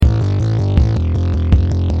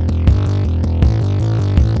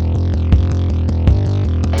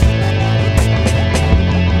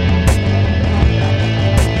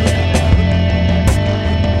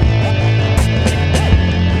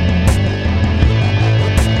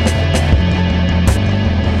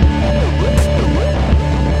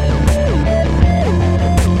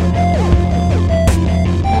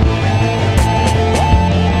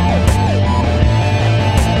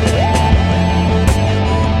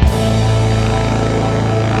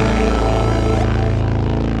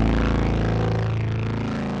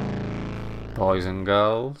and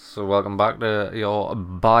girls. So welcome back to your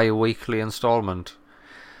bi-weekly instalment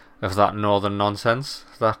of that northern nonsense.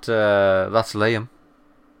 That's Liam.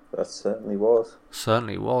 That certainly was.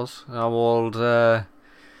 Certainly was. Our old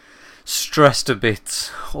stressed a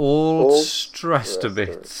bit. Old stressed a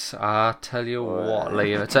bit. I tell you what,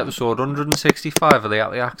 Liam. It's episode 165 of the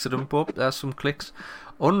Happy Accident Pub. There's some clicks.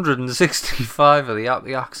 165 of the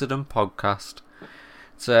Happy Accident podcast.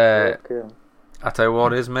 It's Okay. I tell you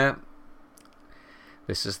what it is, mate.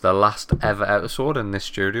 This is the last ever episode in this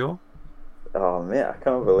studio. Oh mate, I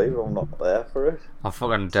can't believe I'm not there for it. I'm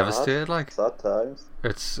fucking devastated, like. Sad times.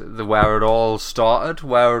 It's where it all started,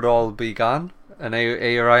 where it all began, and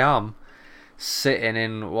here I am, sitting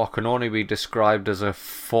in what can only be described as a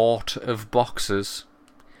fort of boxes,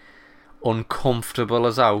 uncomfortable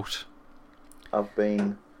as out. I've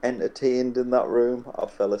been entertained in that room. I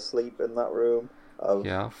fell asleep in that room.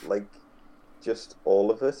 Just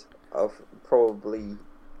all of it. I've probably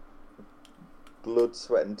blood,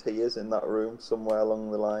 sweat and tears in that room somewhere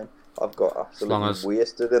along the line. I've got absolutely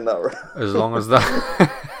wasted in that room. As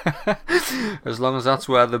long as that's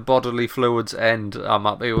where the bodily fluids end, I'm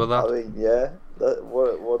happy with that. I mean, yeah,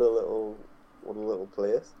 what a little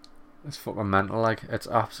place. It's fucking mental, like, it's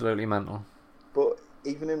absolutely mental. But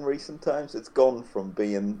even in recent times, it's gone from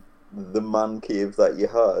being the man cave that you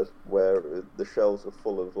had, where the shelves were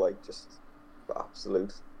full of like just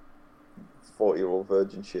absolute 40-year-old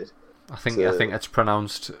virgin shit. I think it's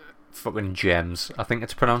pronounced fucking gems. I think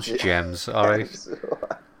it's pronounced gems. All right.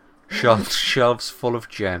 Shelves full of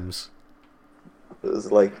gems. It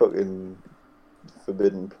was like fucking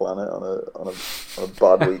Forbidden Planet on a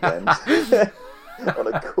bad weekend. On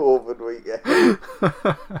a COVID weekend.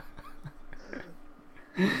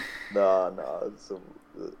 Nah, it's some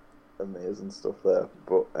amazing stuff there.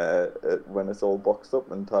 But when it's all boxed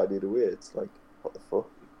up and tidied away, it's like, what the fuck?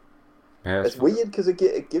 Yeah, it's weird because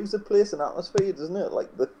it gives the place an atmosphere, doesn't it?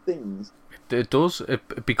 Like the things. It does.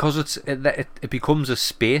 Because it becomes a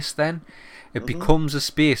space. Then it becomes a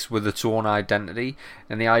space with its own identity,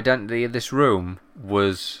 and the identity of this room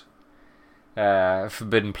was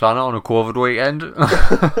Forbidden Planet on a COVID weekend.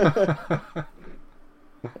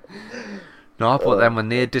 No, but then when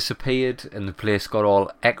they disappeared and the place got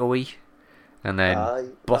all echoey, and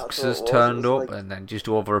then boxes turned up, like, and then just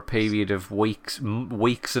over a period of weeks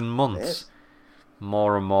and months,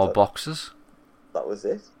 more and more boxes. That was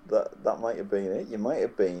it. That might have been it. You might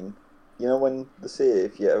have been, you know, when they say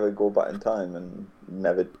if you ever go back in time and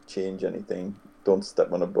never change anything, don't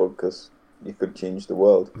step on a bug because you could change the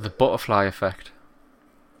world. The butterfly effect.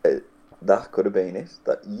 That could have been it.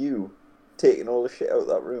 That you taking all the shit out of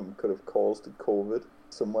that room could have caused COVID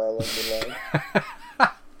somewhere along the line.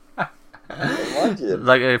 Imagine.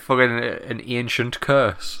 Like a fucking an ancient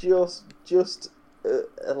curse. Just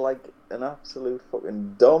like an absolute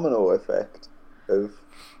fucking domino effect of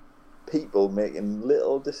people making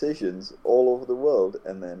little decisions all over the world,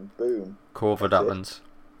 and then boom, COVID happens.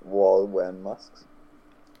 While wearing masks.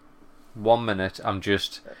 1 minute, I'm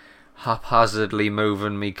just haphazardly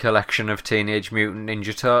moving me collection of Teenage Mutant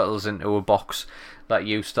Ninja Turtles into a box that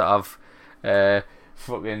used to have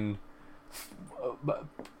fucking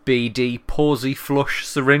BD Posy Flush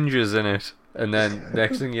syringes in it, and then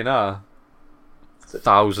next thing you know,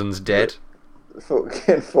 thousands dead.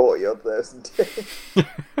 Fucking 40-odd thousand dead.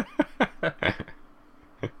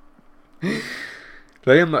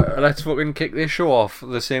 Liam, let's fucking kick this show off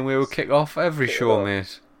the same way we kick off every show,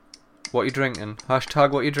 mate. What you drinking?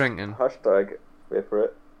 Hashtag what you drinking? Hashtag, wait for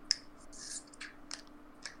it.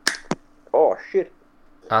 Oh shit.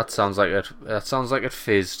 That sounds like it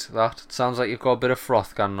fizzed. That sounds like you've got a bit of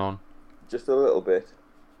froth going on. Just a little bit.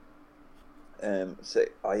 So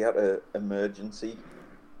I had to emergency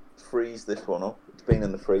freeze this one up. It's been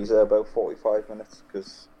in the freezer about 45 minutes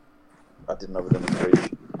because I didn't have it in the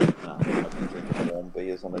fridge. Nah, I've been drinking warm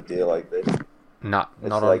beers on a day like this. Nah,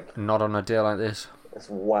 not on a day like this. It's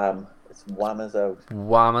wham. It's wham as out.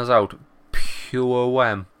 Wham as out. Pure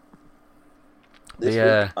wham. This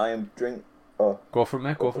week I am drinking. Oh, go for it,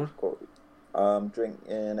 mate. Go for it. I'm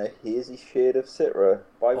drinking a hazy shade of Citra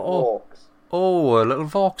by Vaux. Oh, a little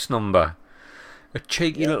Vaux number. A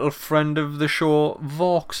cheeky little friend of the show,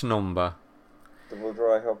 Vaux number. Double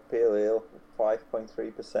dry hop pale ale,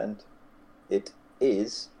 5.3%. It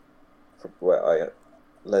is.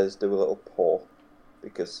 Let's do a little pour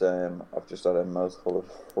because I've just had a mouthful of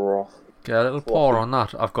froth. Get a little pour on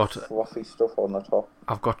that. I've got frothy stuff on the top.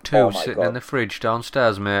 I've got two sitting in the fridge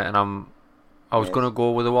downstairs, mate, and I was gonna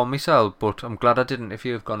go with the one myself, but I'm glad I didn't. If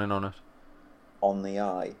you've gone in on it. On the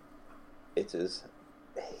eye, it is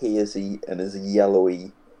hazy and as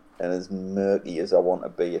yellowy and as murky as I want a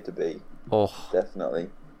beer to be. Oh, Definitely.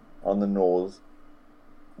 On the nose,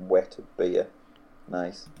 wet beer.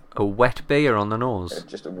 Nice. a wet beer on the nose.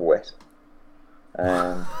 Just a wet.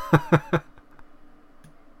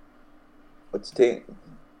 It's the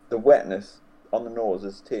wetness on the nose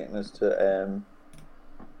is taking us to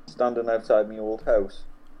standing outside my old house,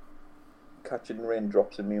 catching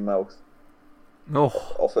raindrops in my mouth. Oh,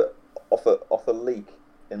 Off a leak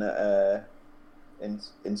in a in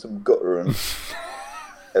some gutter, and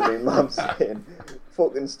my mum saying,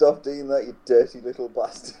 "Fucking stop doing that, you dirty little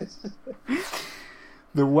bastard."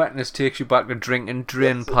 the wetness takes you back to drinking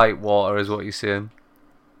drain pipe water, is what you're saying.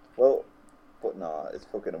 Well, but nah, it's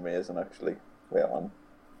fucking amazing actually. Wait on.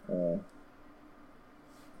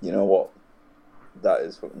 You know what? That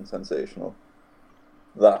is fucking sensational.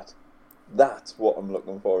 That's what I'm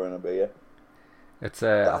looking for in a beer. It's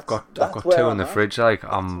I've got two in the fridge. Like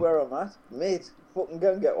that's where I'm at, mate. Fucking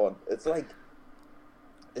go and get one. It's like,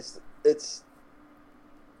 it's.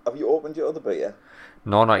 Have you opened your other beer?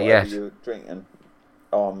 No, not yet. What are you drinking?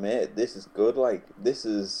 Oh, mate, this is good. Like this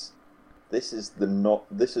is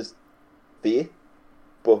beer,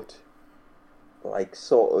 but like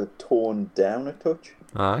sort of toned down a touch.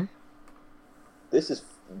 Aye. This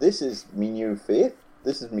is me new faith.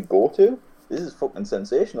 This is me go-to. This is fucking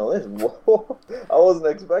sensational. This, whoa, I wasn't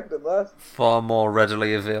expecting that. Far more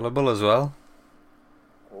readily available as well.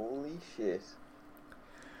 Holy shit!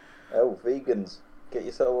 Oh, vegans, get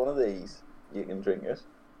yourself one of these. You can drink it.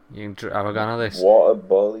 You can have a gun of this. Water,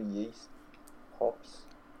 barley, yeast, hops.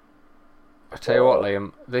 I tell you what,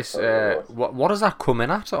 Liam. This what does that come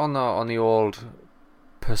in at on the old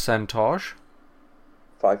percentage?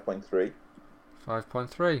 5.3.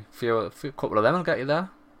 5.3. A couple of them will get you there.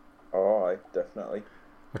 Oh, aye, definitely.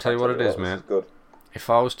 I'll tell you what it is, mate. Is good. If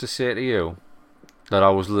I was to say to you that I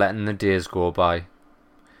was letting the days go by,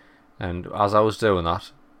 and as I was doing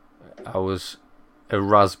that, I was a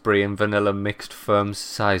raspberry and vanilla mixed firm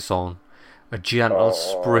saison, a gentle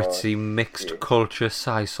spritzy mixed culture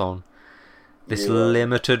saison. This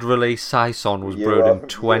limited release saison was brewed in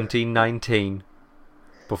 2019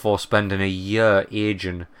 before spending a year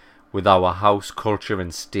aging with our house culture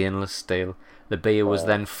in stainless steel. The beer was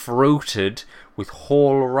then fruited with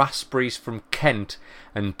whole raspberries from Kent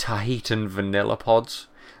and Tahitian vanilla pods.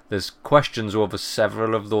 There's questions over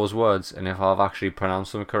several of those words and if I've actually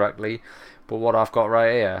pronounced them correctly. But what I've got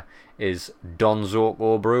right here is Don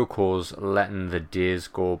Zoco Brew Co.'s Letting the Days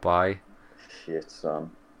Go By. Shit,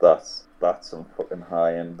 son. That's some fucking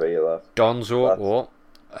high-end beer, that. Don Zoco,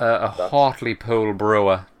 a Hartlepool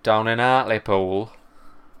brewer down in Hartlepool.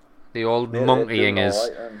 The old monkey hingers.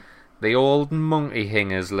 The old monkey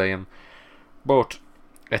hingers, Liam. But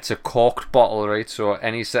it's a corked bottle, right? So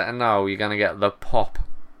any setting now, you're going to get the pop.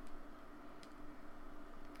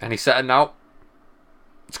 Any setting now.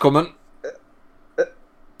 It's coming.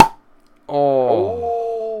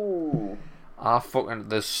 Oh.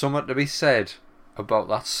 There's something to be said about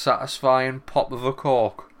that satisfying pop of a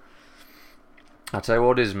cork. I'll tell you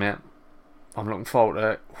what it is, mate. I'm looking forward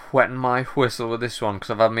to wetting my whistle with this one because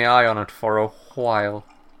I've had my eye on it for a while.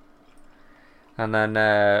 And then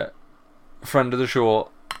friend of the show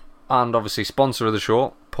and obviously sponsor of the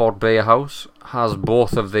show, Port Beer House, has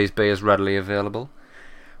both of these beers readily available.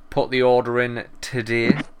 Put the order in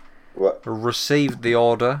today. What? Received the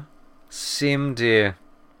order same day.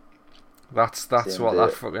 That's what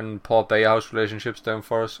that fucking Port Beer House relationship's doing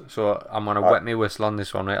for us. So I'm gonna wet my whistle on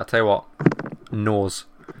this one, right? I'll tell you what. Nose.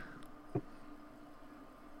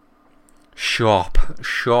 Sharp,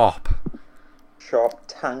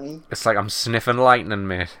 tangy. It's like I'm sniffing lightning,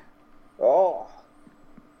 mate. Oh.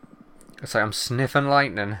 It's like I'm sniffing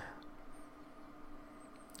lightning.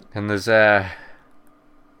 And there's I'm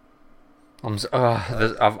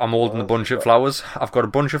holding a bunch of flowers. I've got a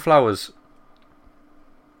bunch of flowers.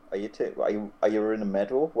 Are you in a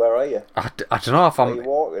meadow? Where are you? I don't know if I'm. Are you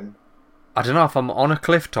walking? I don't know if I'm on a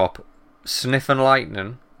cliff top, sniffing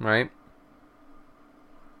lightning, right?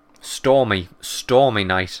 Stormy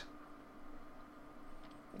night.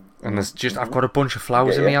 And there's just I've got a bunch of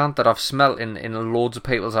flowers in my hand that I've smelt in loads of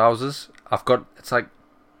people's houses. It's like,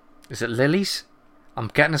 is it lilies? I'm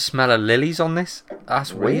getting a smell of lilies on this.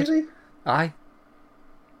 That's weird. Really? Aye.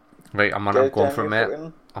 Right, I'm going for it,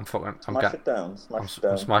 mate. I'm Smash it down. I'm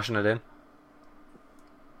smashing it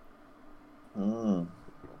in.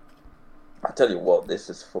 I tell you what, this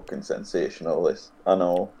is fucking sensational. This, I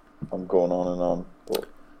know, I'm going on and on, but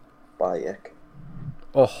Bayek.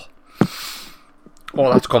 Oh,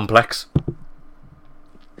 that's complex.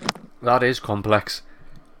 That is complex.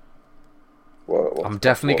 I'm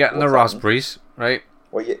definitely getting the raspberries, right?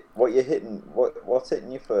 What you hitting? What's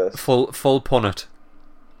hitting you first? Full punnet.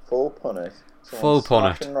 Full punnet. Full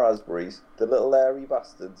punnet. Smashing raspberries. The little airy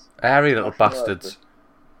bastards. Airy little bastards.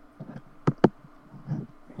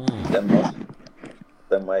 Then what?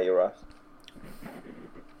 Then where you're at?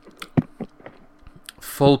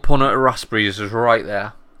 Full punnet of raspberries is right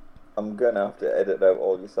there. I'm gonna have to edit out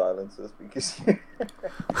all your silences because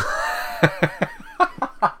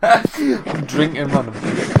I'm drinking, man.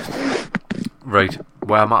 Right,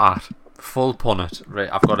 where am I at? Full punnet. Right,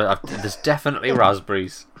 I've got it. There's definitely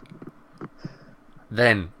raspberries.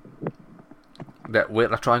 Then,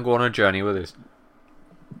 wait, I'll try and go on a journey with this.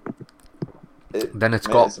 Then it's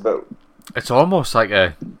almost like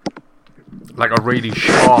a really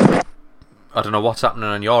sharp. I don't know what's happening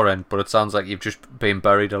on your end, but it sounds like you've just been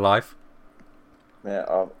buried alive.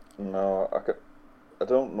 Yeah, no, I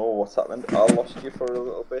don't know what's happened. I lost you for a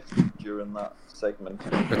little bit during that segment.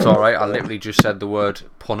 It's alright, I literally just said the word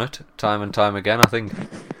punnet time and time again, I think.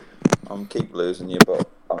 I'm keep losing you, but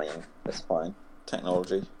I mean, it's fine.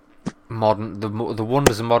 Technology. The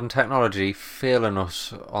wonders of modern technology failing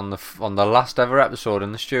us on the last ever episode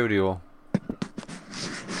in the studio.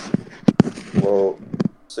 Well,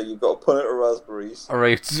 so you've got a punnet of raspberries.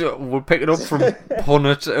 Alright, so we'll pick it up from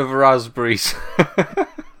punnet of raspberries.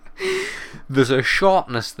 There's a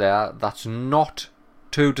sharpness there that's not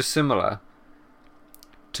too dissimilar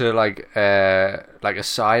to like a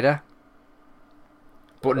cider,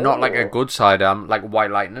 but not like a good cider, like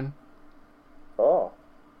White Lightning. Oh.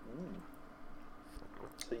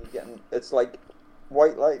 So you're getting, it's like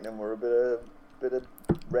White Lightning with a bit of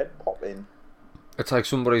red pop in. It's like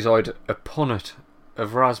somebody's had a punnet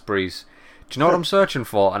of raspberries. Do you know what I'm searching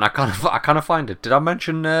for? And I kind of find it. Did I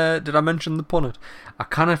mention the punnet? I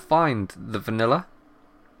kind of find the vanilla.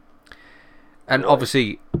 And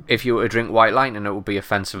obviously, if you were to drink White Lightning, it would be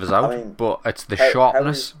offensive as out. I mean, but it's the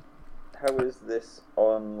sharpness. How is this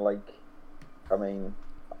on, like, I mean,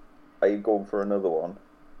 are you going for another one?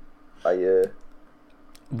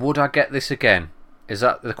 Would I get this again? Is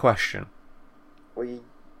that the question? Well,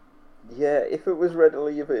 yeah, if it was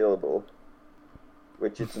readily available,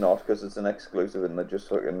 which it's not because it's an exclusive and they just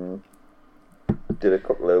fucking did a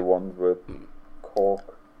couple of ones with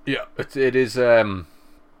cork. Yeah, it is.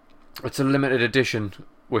 It's a limited edition,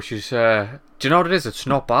 which is. Do you know what it is? It's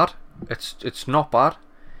not bad. It's not bad.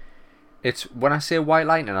 It's when I say White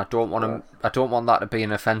Lightning, I don't want that to be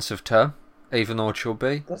an offensive term, even though it should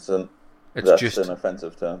be. That's an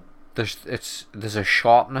offensive term. There's a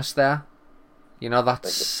sharpness there. You know, that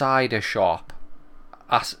cider sharp,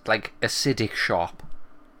 like acidic sharp.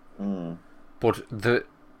 Mm. But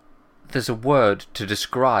there's a word to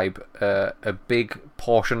describe a big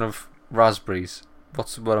portion of raspberries.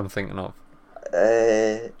 What's the word I'm thinking of?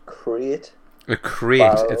 Crate. A crate.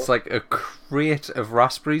 Barrel. It's like a crate of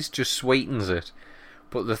raspberries just sweetens it.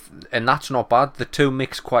 But and that's not bad. The two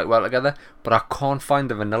mix quite well together. But I can't find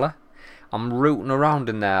the vanilla. I'm rooting around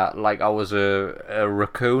in there like I was a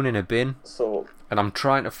raccoon in a bin. And I'm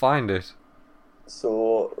trying to find it.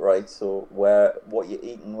 So what you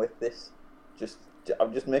eating with this?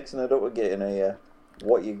 I'm just mixing it up again.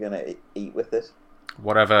 What you gonna eat with it?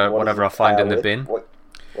 Whatever I find in the bin.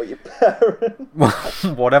 What you pairing?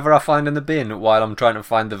 Whatever I find in the bin while I'm trying to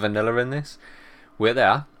find the vanilla in this. Wait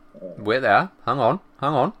there. Hang on.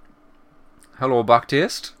 Hello, back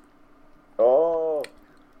taste. Oh.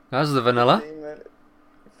 There's the vanilla.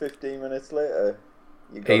 15 minutes later,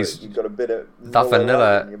 you got a bit of that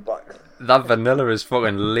vanilla in your back. That vanilla is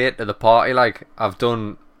fucking late to the party. Like, I've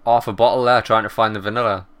done half a bottle there trying to find the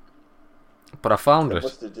vanilla, but I found it.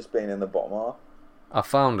 Must have just been in the bottom half. I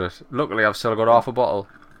found it. Luckily, I've still got half a bottle.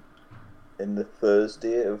 In the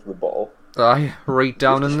Thursday of the bottle. Aye, right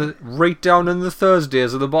down in the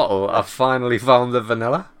Thursdays of the bottle. I finally found the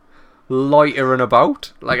vanilla, loitering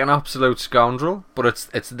about like an absolute scoundrel. But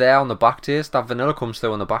it's there on the back taste. That vanilla comes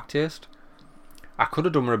through on the back taste. I could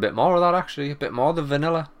have done with a bit more of that actually. A bit more of the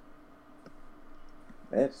vanilla.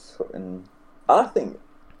 It's fucking. I think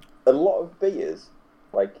a lot of beers,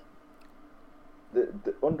 like, they're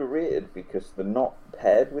underrated because they're not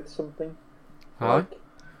paired with something. Huh? Like,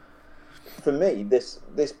 for me, this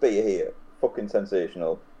beer here, fucking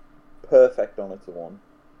sensational, perfect on its own.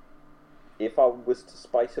 If I was to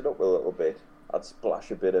spice it up a little bit, I'd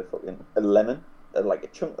splash a bit of fucking a lemon, like a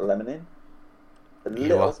chunk of lemon in.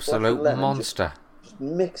 You absolute lemon, monster. Just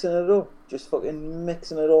mixing it up, just fucking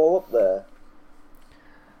mixing it all up there.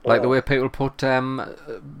 Like the way people put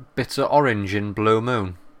bits of orange in Blue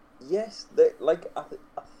Moon. Yes, I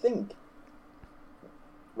think.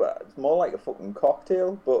 Well, it's more like a fucking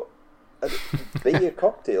cocktail, but a beer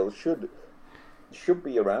cocktail should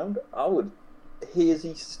be around. I would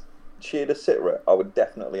hazy shade of citra, I would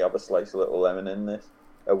definitely have a slice of little lemon in this.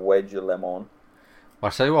 A wedge of lemon. Well, I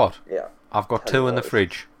tell you what. Yeah. I've got two in the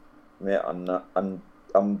fridge. Yeah, I'm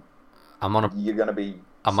on a. You're gonna be.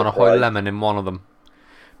 I'm on a whole lemon in one of them.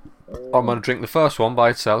 I'm going to drink the first one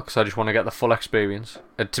by itself because I just want to get the full experience.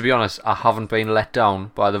 To be honest, I haven't been let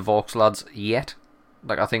down by the Vaux lads yet.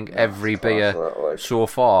 Like, I think every beer so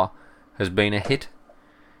far has been a hit.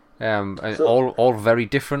 All very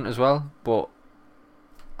different as well. But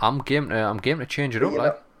I'm game to change it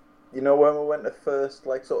up. You know when we went to first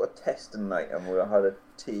like sort of testing night and we had a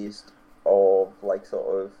taste of like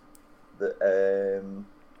sort of the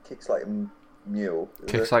Kicks Like a Mule.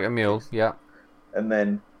 Kicks Like a Mule, yeah. And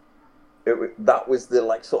then that was the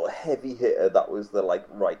like sort of heavy hitter. That was the like,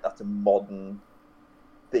 right, that's a modern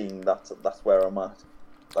thing. That's where I'm at.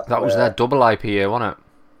 That was their double IPA, wasn't it?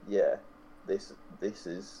 Yeah, this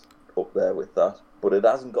is up there with that, but it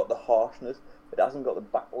hasn't got the harshness. It hasn't got the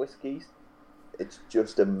back whiskies. It's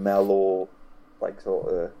just a mellow, like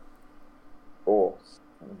sort of,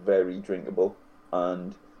 very drinkable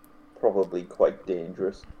and probably quite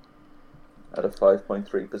dangerous. At a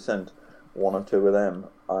 5.3%, one or two of them,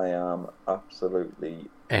 I am absolutely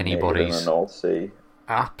anybody's. In the North Sea.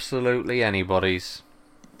 Absolutely anybody's.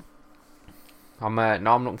 I'm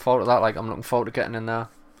looking forward to that. Like, I'm looking forward to getting in there.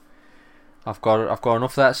 I've got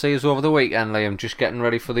enough of that to see us over the weekend, Liam. Just getting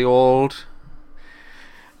ready for the old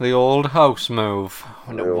house move.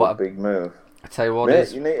 Big move. I tell you what,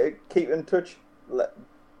 mate, you need to keep in touch.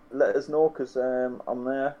 Let us know because I'm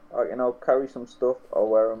there. I'll carry some stuff. I'll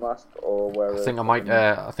wear a mask or wear. I think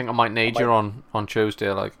I might need you on Tuesday.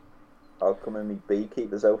 Like, I'll come in my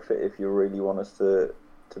beekeeper's outfit if you really want us to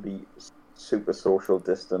be super social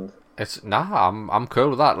distant. I'm cool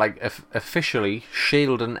with that. Like, if officially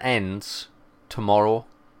Shieldon ends tomorrow,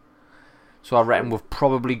 so I reckon we've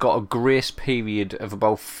probably got a grace period of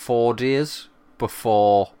about 4 days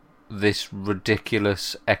before this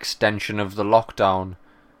ridiculous extension of the lockdown.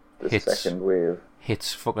 Second wave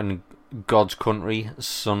hits fucking God's country,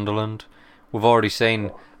 Sunderland. We've already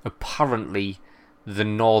seen apparently the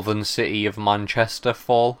northern city of Manchester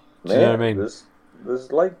fall. Do you know what I mean?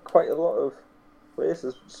 There's like quite a lot of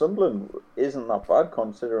places. Sunderland isn't that bad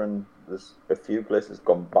considering there's a few places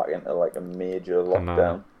gone back into like a major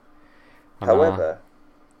lockdown. However,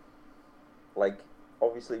 like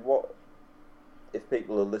obviously, what if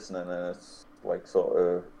people are listening and it's like sort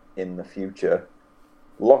of in the future?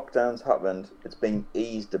 Lockdown's happened. It's been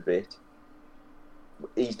eased a bit.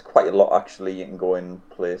 Eased quite a lot, actually. You can go in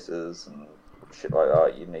places and shit like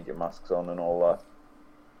that. You need your masks on and all that.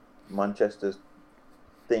 Manchester's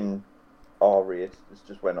thing, R rate, has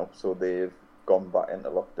just went up, so they've gone back into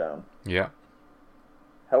lockdown. Yeah.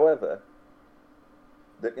 However,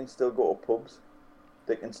 they can still go to pubs.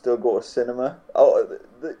 They can still go to cinema. Oh,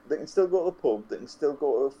 they can still go to the pub. They can still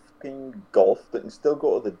go to fucking golf. They can still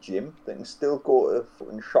go to the gym. They can still go to a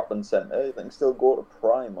fucking shopping centre. They can still go to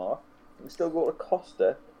Primark. They can still go to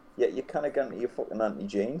Costa. Yet you can't get into your fucking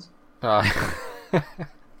anti-jeans. What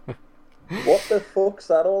the fuck's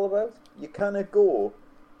that all about? You can't go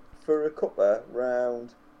for a cuppa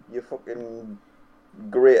round your fucking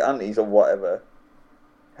great aunties or whatever.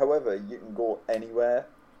 However, you can go anywhere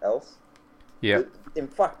else. Yeah. In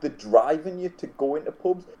fact, they're driving you to go into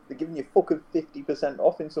pubs. They're giving you fucking 50%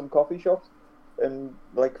 off in some coffee shops and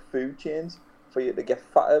like food chains for you to get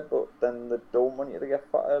fatter, but then they don't want you to get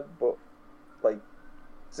fatter. But like,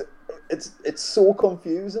 it's so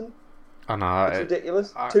confusing. I know. It's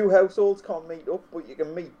ridiculous. Two households can't meet up, but you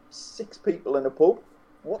can meet 6 people in a pub.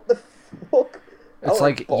 What the fuck? It's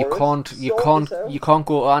like you can't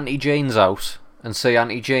go to Auntie Jane's house and see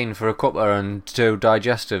Auntie Jane for a cuppa and 2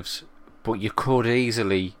 digestives. But you could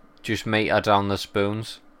easily just meet her down the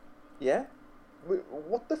spoons. Yeah?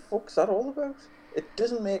 What the fuck's that all about? It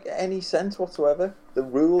doesn't make any sense whatsoever. The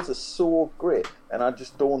rules are so great, and I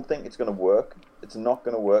just don't think it's going to work. It's not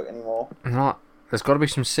going to work anymore. No, there's got to be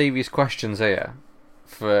some serious questions here.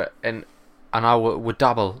 And I would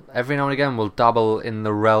dabble. Every now and again we'll dabble in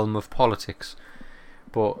the realm of politics.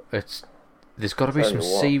 But there's got to be some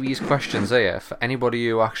serious questions here for anybody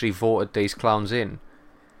who actually voted these clowns in.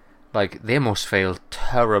 Like, they must feel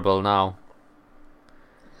terrible now.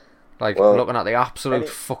 Like, looking at the absolute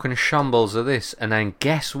fucking shambles of this. And then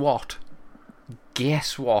guess what?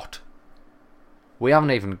 Guess what? We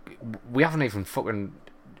haven't even fucking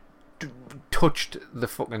touched the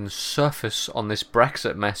fucking surface on this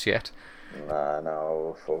Brexit mess yet. Nah,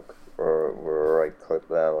 no, fuck. We're right clip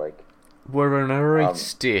there, like. We're in a right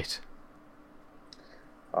state.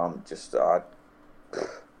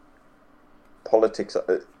 Politics...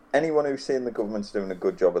 anyone who's saying the government's doing a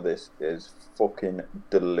good job of this is fucking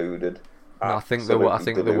deluded. No, I think the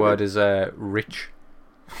word is rich.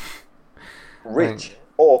 Rich.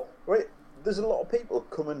 Or right, there's a lot of people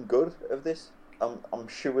coming good of this. I'm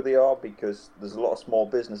sure they are, because there's a lot of small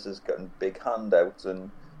businesses getting big handouts, and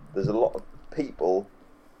there's a lot of people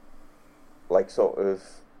like sort of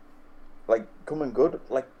like coming good.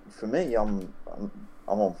 Like for me, I'm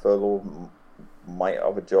on furlough. Might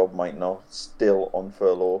have a job, might not. Still on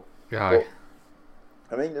furlough. Yeah. But,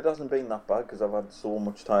 I mean, it hasn't been that bad because I've had so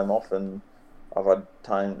much time off, and I've had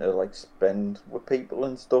time to like spend with people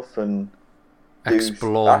and stuff, and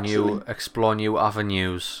explore new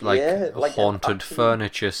avenues, like haunted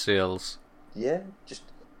furniture sales. Yeah, just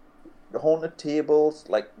haunted tables,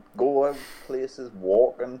 like go out places,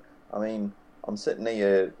 walking. I mean, I'm sitting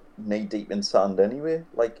here knee deep in sand anyway.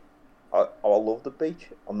 Like, I love the beach.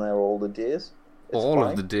 I'm there all the days. It's all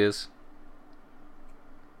fine. Of the days.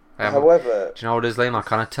 However, do you know what it is, Liam? I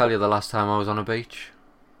can't tell you the last time I was on a beach.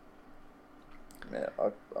 Yeah,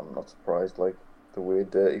 I'm not surprised. Like the way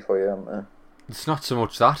dirty for you, aren't they? It's not so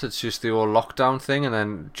much that, it's just the old lockdown thing, and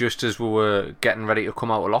then just as we were getting ready to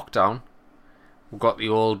come out of lockdown, we got the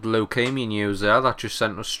old leukemia news there that just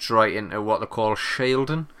sent us straight into what they call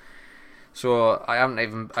shielding. So I haven't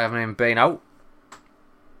even been out.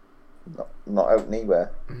 Not out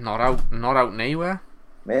anywhere. Not out anywhere.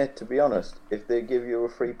 Mate, to be honest, if they give you a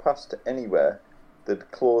free pass to anywhere, they'd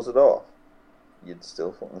close it off. You'd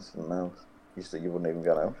still fucking sit in the house. You wouldn't even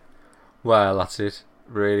go out. Well, that's it,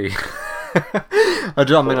 really. I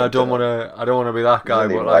don't want to be that guy,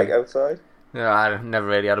 but like outside. Yeah, I never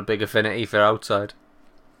really had a big affinity for outside.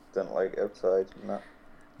 Don't like outside. Nah.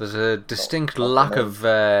 There's a distinct lack of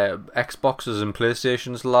Xboxes and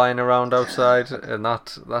PlayStations lying around outside, and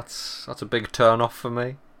that's a big turn off for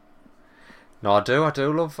me. No, I do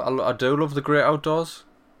love the great outdoors.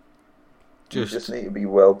 You just need to be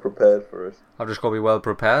well prepared for it. I've just got to be well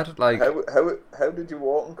prepared. Like how did you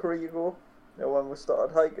walk in Korea go? You know, when we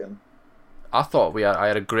started hiking. I thought I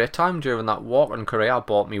had a great time during that walk in Korea. I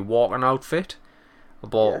bought me walking outfit. I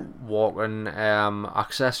bought walking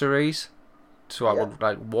accessories, so I would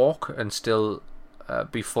like walk and still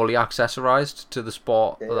be fully accessorized to the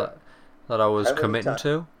sport that I was committing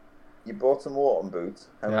to. You bought some walking boots.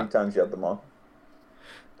 How many times you had them on?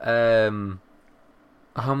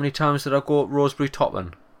 How many times did I go up Rosebery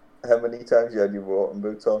Topping? How many times you had your walking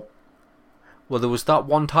boots on? Well, there was that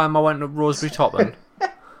one time I went up Rosebery Topping.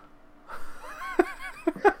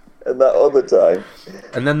 And that other time.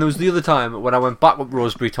 And then there was the other time when I went back up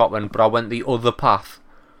Rosebery Topping, but I went the other path.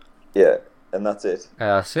 Yeah, and that's it.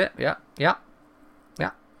 That's it, yeah.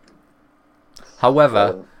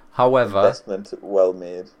 However... Investment well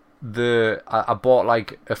made. I bought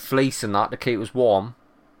like a fleece and that to keep us warm,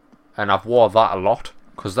 and I've wore that a lot,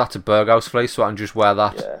 because that's a Berghaus fleece, so I can just wear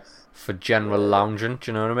that for general lounging,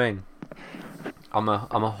 do you know what I mean? I'm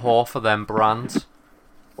a whore for them brands.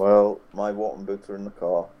 Well, my walking boots are in the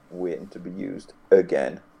car, waiting to be used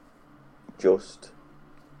again. Just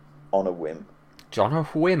on a whim. On a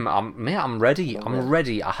whim? I'm ready. I'm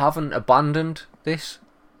ready. I haven't abandoned this.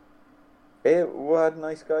 Hey, we had a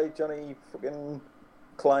nice guy, Johnny fucking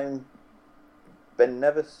climb Ben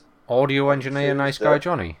Nevis. Audio engineer, nice guy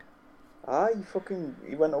Johnny.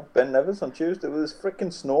 He went up Ben Nevis on Tuesday. There was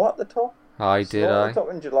freaking snow at the top. At the top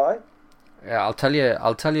in July. Yeah, I'll tell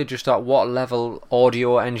you just at what level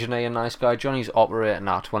audio engineer nice guy Johnny's operating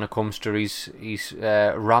at when it comes to his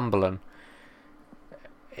rambling.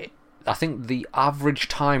 I think the average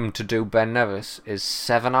time to do Ben Nevis is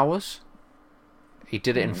 7 hours. He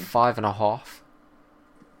did it in 5.5.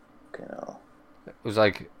 Okay, no. It was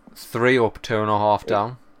like 3 up, 2.5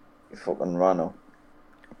 down. He fucking ran up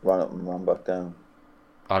and ran back down.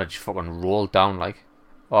 I'd have just fucking rolled down like.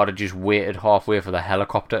 Or I'd have just waited halfway for the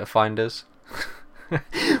helicopter to find us.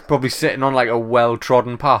 Probably sitting on like a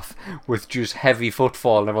well-trodden path with just heavy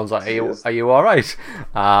footfall, and everyone's like, are you alright?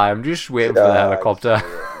 I'm just waiting for the helicopter.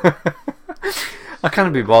 I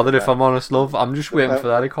can't be bothered if I'm honest, love. I'm just waiting for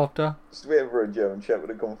the helicopter. Just waiting for a German Shepherd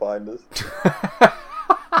to come find us.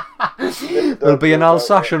 There'll be an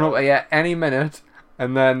Alsatian up here any minute,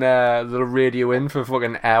 and then they'll radio in for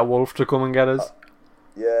fucking Airwolf to come and get us.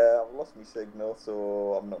 Yeah, I've lost my signal,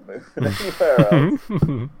 so I'm not moving anywhere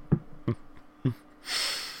else.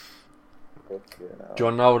 Do you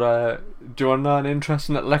want to know an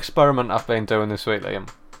interesting little experiment I've been doing this week, Liam?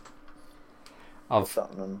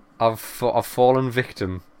 I've fallen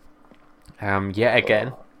victim, yet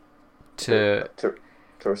again, to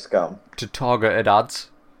a scam, to targeted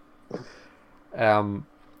ads.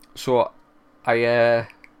 So I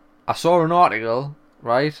saw an article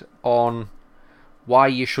right on why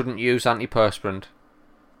you shouldn't use antiperspirant.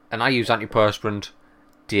 And I use antiperspirant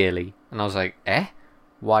daily. And I was like,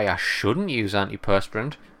 why I shouldn't use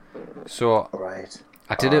antiperspirant? So Right.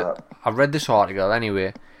 I did it. I read this article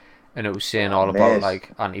anyway, and it was saying all about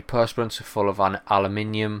like antiperspirants are full of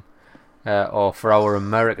aluminium, or for our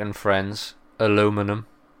American friends, aluminum,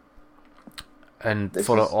 and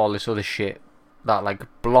full of all this other shit that like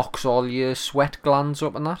blocks all your sweat glands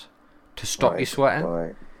up and that to stop you sweating.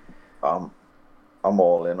 Right. I'm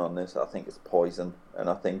all in on this. I think it's poison, and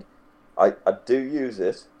I think I do use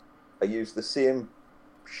it. I use the same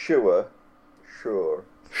sure,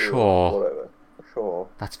 whatever. Sure.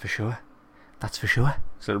 That's for sure. That's for sure.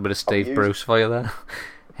 It's a little bit of Steve Bruce for you there.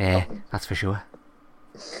 Yeah, that's for sure.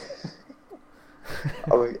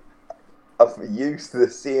 I've used the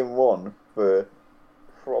same one for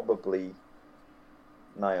probably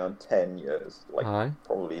nigh on 10 years,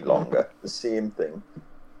 probably longer. The same thing.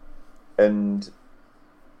 And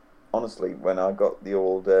honestly, when I got the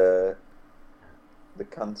old the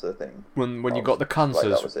cancer thing, when you got the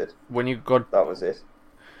cancers, that was it. That was it.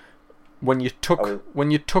 When you took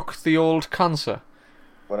the old cancer.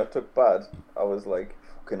 When I took bad, I was like,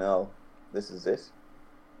 fucking hell, this is it.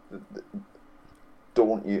 I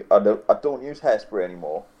don't use hairspray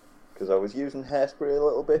anymore, because I was using hairspray a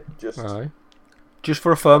little bit just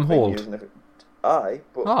for a firm hold. I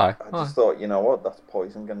just thought, you know what, that's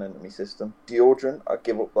poison going into my system. Deodorant, I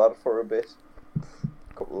give up that for a bit.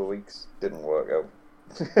 A couple of weeks, didn't work out.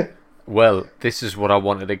 Well, this is what I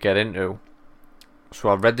wanted to get into. So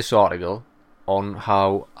I read this article on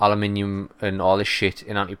how aluminium and all this shit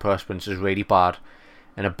in antiperspirants is really bad,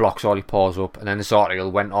 and it blocks all your pores up. And then this article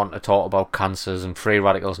went on to talk about cancers and free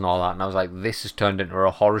radicals and all that, and I was like, this has turned into a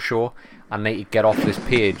horror show. I need to get off this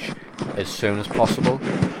page as soon as possible.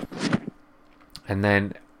 And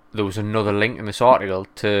then there was another link in this article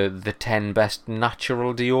to the 10 best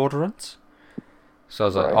natural deodorants. So I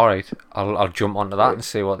was like, alright, I'll jump onto that and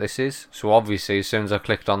see what this is. So obviously, as soon as I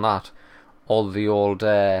clicked on that, all the old,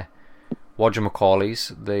 the old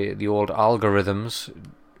algorithms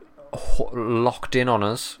locked in on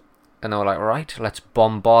us. And they were like, right, let's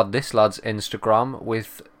bombard this lad's Instagram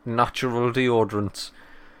with natural deodorants.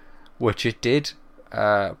 Which it did,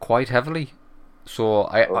 quite heavily. So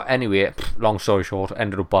anyway, long story short,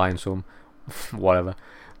 ended up buying some. Whatever.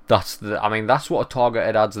 That's what a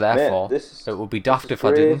targeted ad's there for. It would be daft if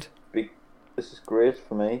I didn't. This is great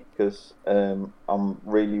for me because I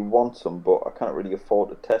really want some, but I can't really afford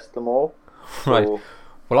to test them all. So, right.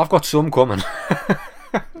 Well, I've got some coming.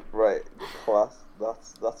 Right, class.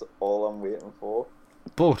 That's all I'm waiting for.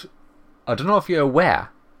 But I don't know if you're aware,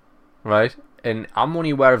 right? And I'm only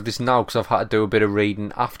aware of this now because I've had to do a bit of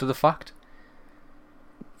reading after the fact.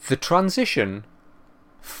 The transition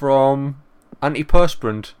from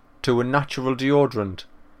antiperspirant to a natural deodorant.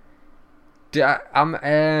 I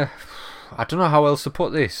don't know how else to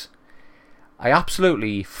put this. I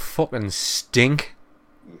absolutely fucking stink.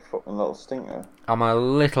 You fucking little stinker. I'm a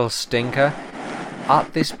little stinker.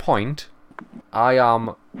 At this point, I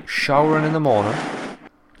am showering in the morning.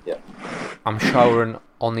 Yeah. I'm showering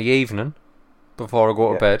on the evening before I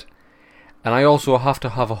go to bed. And I also have to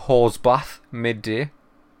have a hose bath midday.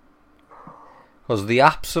 Because the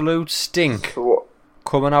absolute stink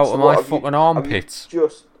coming out of my fucking armpits.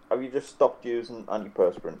 Have you just stopped using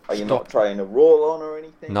antiperspirant? Are you not trying a roll on or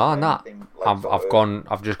anything? No.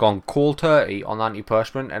 I've just gone cold turkey on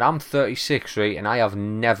antiperspirant, and I'm 36, right? And I have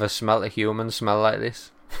never smelt a human smell like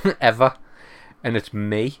this ever, and it's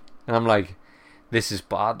me, and I'm like, this is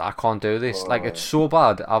bad. I can't do this. Like, it's so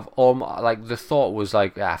bad. The thought was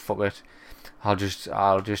like, fuck it. I'll just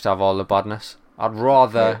have all the badness.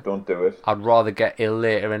 Don't do it. I'd rather get ill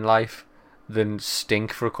later in life than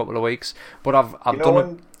stink for a couple of weeks. But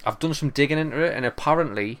I've done some digging into it, and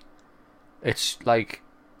apparently, it's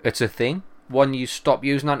a thing. When you stop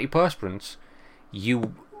using antiperspirants,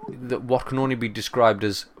 what can only be described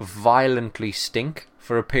as violently stink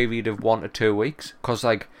for a period of 1 to 2 weeks, because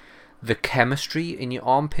the chemistry in your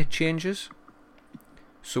armpit changes.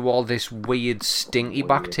 So all this weird stinky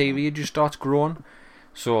bacteria just starts growing.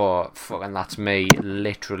 So fucking that's me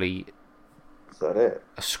literally. Is that it?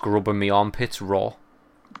 Scrubbing my armpits raw.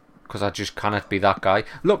 Because I just cannot be that guy.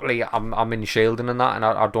 Luckily, I'm in shielding and that, and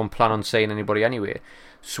I don't plan on seeing anybody anyway.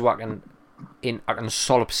 So I can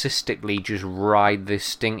solipsistically just ride this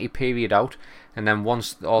stinky period out, and then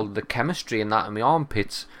once all the chemistry in that in my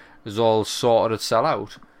armpits is all sorted itself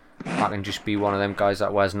out, I can just be one of them guys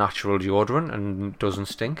that wears natural deodorant and doesn't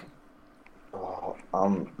stink. Oh,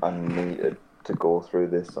 I need to go through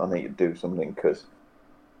this. I need to do something because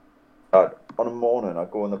on a morning I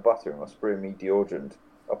go in the bathroom, I spray me deodorant.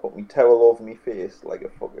 I put my towel over my face like a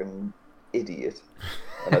fucking idiot,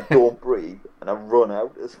 and I don't breathe, and I run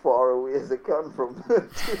out as far away as I can from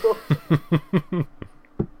the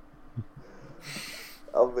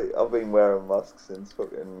I've been wearing masks since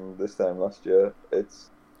fucking this time last year. It's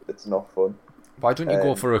not fun. Why don't you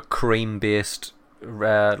go for a cream-based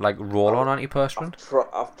like roll-on antiperspirant?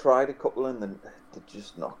 I've tried a couple and they're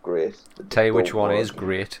just not great. Tell you which one is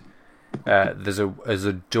great. There's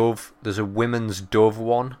a women's Dove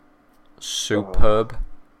one. Superb.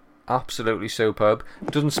 Absolutely superb.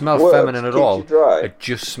 It doesn't smell feminine at all. It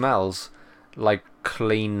just smells like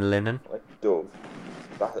clean linen. Like Dove.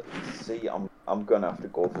 See, I'm gonna have to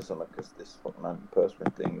go for something because this fucking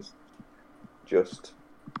antiperspirant thing is just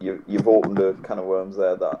you've opened a can of worms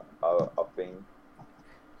there that I've been.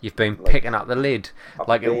 You've been picking at the lid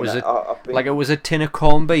like it was a tin of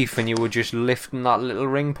corned beef, and you were just lifting that little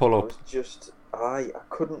ring pull up. I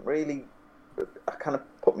couldn't really. I kind of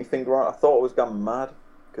put my finger on it. I thought I was going mad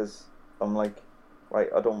because I'm like, right,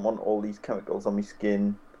 I don't want all these chemicals on my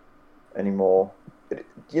skin anymore.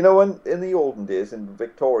 You know, in the olden days, in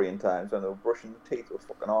Victorian times, when they were brushing the teeth with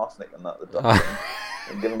fucking arsenic and that, the doctor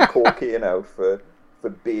and giving cocaine out for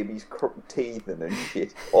babies' teething and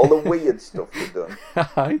shit, all the weird stuff they've done.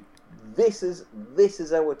 This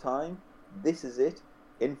is our time. This is it.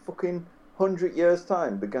 In fucking 100 years'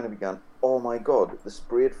 time, they're going to be going, oh my god, they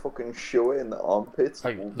sprayed fucking sugar in the armpits.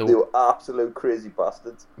 They were absolute crazy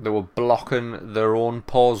bastards. They were blocking their own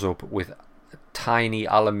pores up with tiny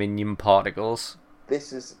aluminium particles.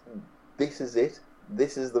 This is it.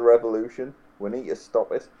 This is the revolution. We need to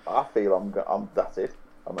stop it. I feel that's it.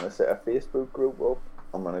 I'm going to set a Facebook group up.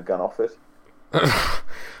 I'm going to get off it.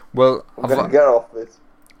 Well, I'm going to get off it.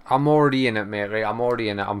 I'm already in it, mate. Right? I'm already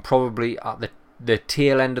in it. I'm probably at the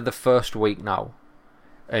tail end of the first week now.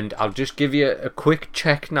 And I'll just give you a quick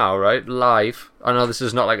check now, right? Live. I know this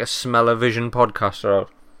is not like a smell-o-vision podcast, right?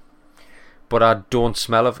 But I don't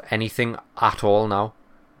smell of anything at all now.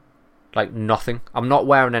 Like nothing. I'm not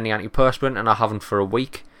wearing any antiperspirant, and I haven't for a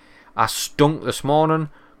week. I stunk this morning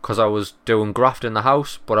because I was doing graft in the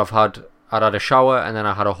house, but I'd had a shower, and then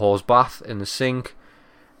I had a hose bath in the sink.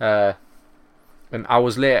 And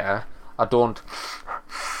hours later, I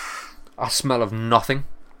smell of nothing.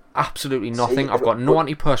 Absolutely nothing. I've got no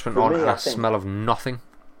antiperspirant on, and I smell of nothing.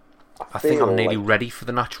 I think I'm nearly ready for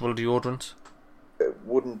the natural deodorant. It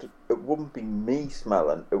wouldn't be me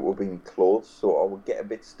smelling, it would be my clothes, so I would get a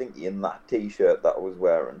bit stinky in that t-shirt that I was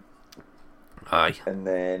wearing. Aye. And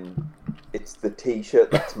then it's the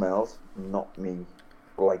t-shirt that smells, not me.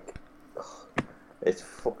 Like, it's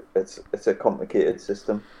a complicated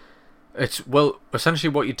system.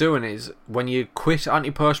 Essentially what you're doing is, when you quit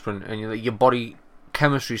antiperspirant and your body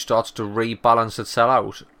chemistry starts to rebalance itself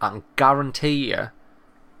out, I can guarantee you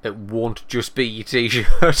it won't just be your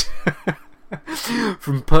t-shirt.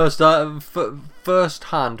 From first-hand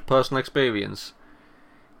personal experience,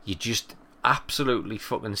 you just absolutely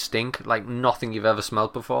fucking stink like nothing you've ever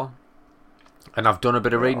smelled before. And I've done a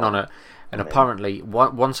bit of reading on it, and apparently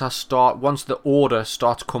once the odor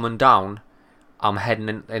starts coming down, I'm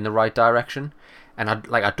heading in the right direction, and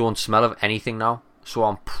I don't smell of anything now, so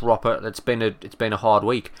I'm proper. It's been a hard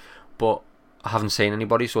week, but I haven't seen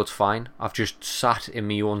anybody, so it's fine. I've just sat in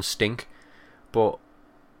my own stink, but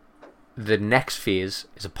the next phase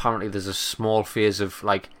is apparently there's a small phase of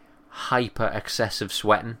like hyper excessive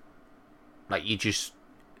sweating, like you just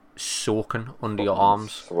soaking under your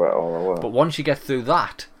arms. Sweat all the way. But once you get through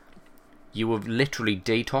that, you have literally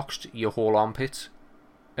detoxed your whole armpits,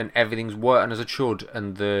 and everything's working as it should,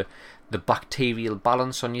 and the bacterial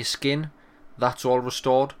balance on your skin, that's all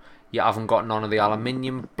restored. You haven't got none of the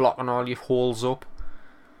aluminium blocking all your holes up,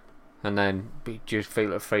 and then you just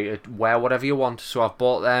feel free to wear whatever you want. So I've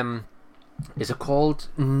bought them. Is it called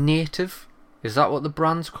Native? Is that what the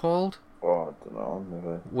brand's called? Oh, I don't know.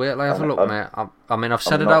 Never. Wait, have a look, mate. I mean, I've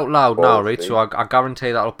said it out loud now, right? So I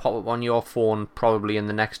guarantee that'll pop up on your phone probably in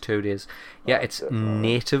the next 2 days. Yeah, it's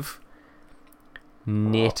Native.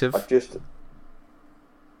 Native.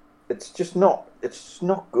 It's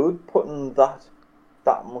not good putting that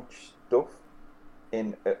much stuff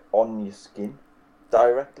in on your skin,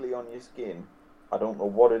 directly on your skin. I don't know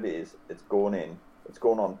what it is. It's going in. It's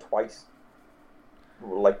going on twice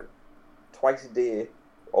a day,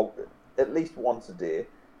 or at least once a day.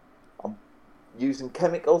 I'm using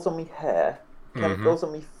chemicals on my hair, chemicals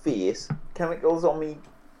on my face, chemicals on me,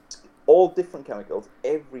 all different chemicals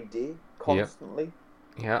every day, constantly.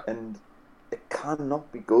 Yeah. And it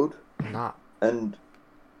cannot be good. Nah. And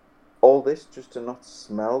all this just to not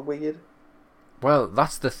smell weird. Well,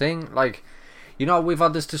 that's the thing. Like, you know, we've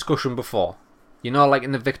had this discussion before. You know, like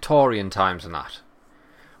in the Victorian times and that,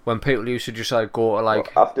 when people used to just like go to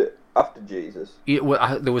like after Jesus. There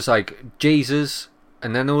was like Jesus,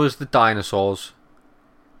 and then there was the dinosaurs,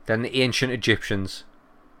 then the ancient Egyptians,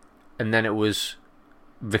 and then it was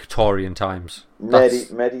Victorian times.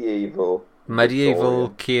 Medieval. Medieval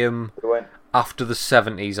Victorian. came after the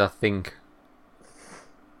 70s, I think.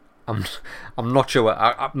 I'm not sure.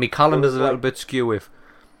 My calendar's a little bit skew with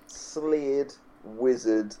Slade,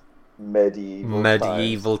 wizard,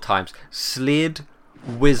 medieval times. Slade,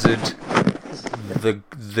 wizard,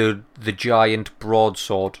 the giant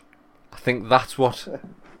broadsword. I think that's what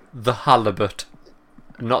the halibut,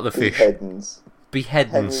 not the fish.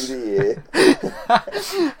 Beheadings.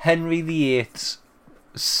 Henry VIII's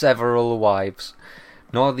several wives.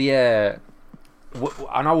 No, I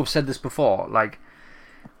know we've said this before, like,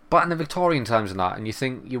 back in the Victorian times and that,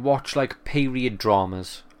 and you watch, like, period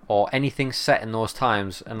dramas, or anything set in those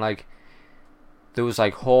times, and, like, there was,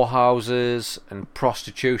 like, whorehouses, and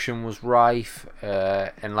prostitution was rife,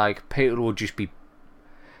 and, like, people would just be,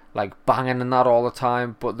 like, banging and that all the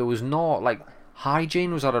time, but there was no, like,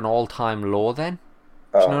 hygiene was at an all-time low then.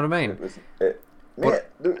 Do you know what I mean?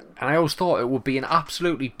 And I always thought it would be an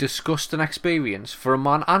absolutely disgusting experience for a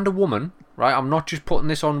man and a woman, right? I'm not just putting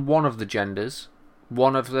this on one of the genders,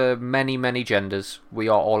 one of the many, many genders. We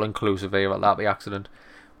are all inclusive here at That Be Accident.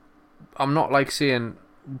 I'm not like saying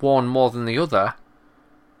one more than the other.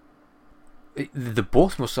 The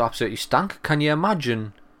both must absolutely stank. Can you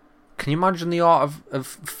imagine the art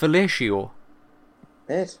of fellatio?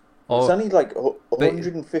 Yes. It's only like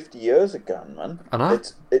 150 years ago, man. I know.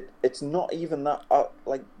 It's not even that.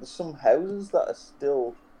 Like, there's some houses that are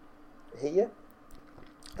still here.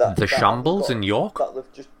 The shambles in York? That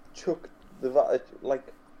they've just chucked. They've had to,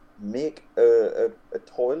 like, make a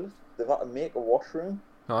toilet. They've had to make a washroom.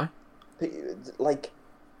 Aye. Like,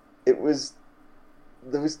 there was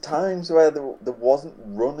times where there wasn't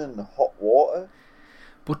running hot water.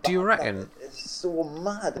 But do you reckon? It's so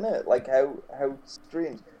mad, isn't it? Like, how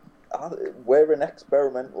strange. We're in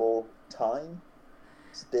experimental time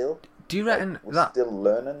still. Do you reckon we're that still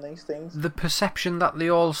learning these things? The perception that they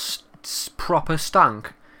all proper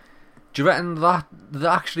stank, do you reckon that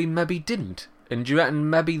actually maybe didn't? And do you reckon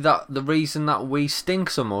maybe that the reason that we stink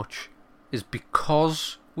so much is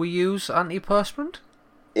because we use antiperspirant?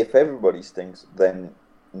 If everybody stinks, then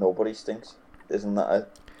nobody stinks. Isn't that a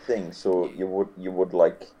thing? So you would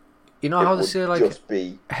like... You know how they say, like,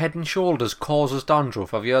 Head and Shoulders causes dandruff?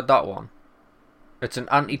 Have you heard that one? It's an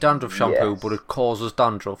anti-dandruff shampoo, but it causes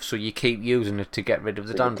dandruff, so you keep using it to get rid of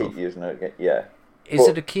the dandruff. You keep using it again, yeah. Is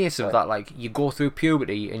it a case of that, like, you go through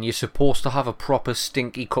puberty and you're supposed to have a proper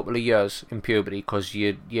stinky couple of years in puberty because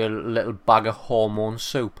you're a little bag of hormone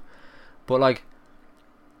soup? But, like,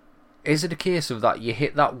 is it a case of that you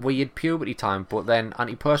hit that weird puberty time, but then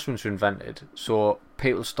antiperspirants are invented, so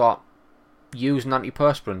people start using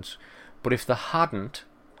antiperspirants? But if they hadn't,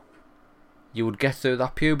 you would get through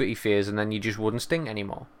that puberty phase and then you just wouldn't stink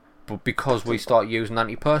anymore. But because we start using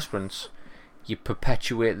antiperspirants, you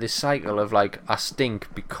perpetuate this cycle of, like, I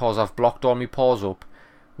stink because I've blocked all my pores up.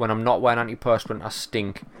 When I'm not wearing antiperspirant, I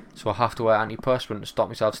stink. So I have to wear antiperspirant to stop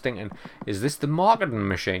myself stinking. Is this the marketing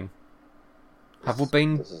machine? Have we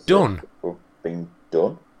been done? We've been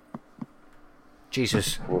done.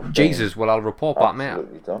 Jesus. Well, I'll report back, mate.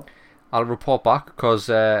 Absolutely done. I'll report back because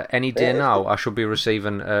any day now I should be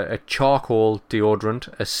receiving a charcoal deodorant,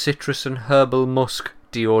 a citrus and herbal musk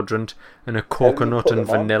deodorant, and a coconut and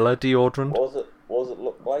vanilla deodorant. What does it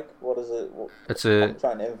look like? What is it? I'm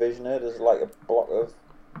trying to envision it. Is it like a block of?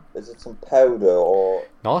 Is it some powder or?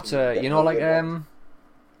 No, it's like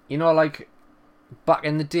back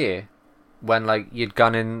in the day when, like, you'd go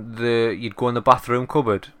in the bathroom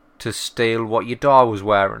cupboard to steal what your dad was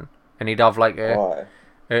wearing, and he'd have like a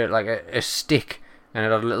stick, and it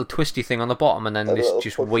had a little twisty thing on the bottom, and then this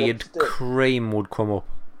just weird cream would come up.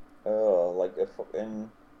 Oh, like a fucking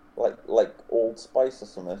like Old Spice or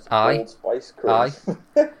something. Aye. Old Spice cream. Aye.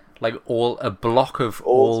 Like a block of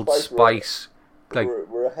Old Spice, like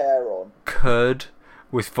with a hair on. Curd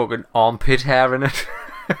with fucking armpit hair in it.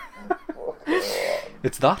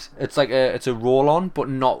 It's that. It's like it's a roll on, but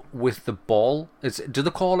not with the ball. Do they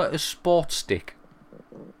call it a sports stick?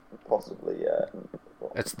 Possibly, yeah.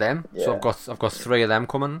 It's them. Yeah. So I've got 3 of them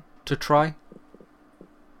coming to try.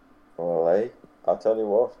 Well, hey, I'll tell you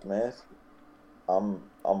what, mate. I'm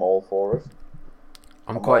all for it.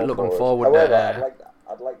 I'm quite looking forward. However,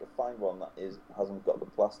 I'd like to find one that hasn't got the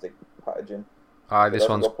plastic packaging. Aye, this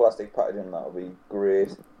one's got plastic packaging. That would be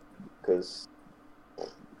great because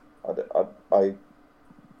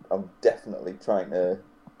I'm definitely trying to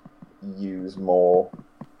use more,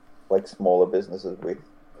 like, smaller businesses with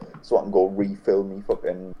so I can go refill me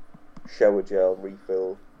fucking shower gel,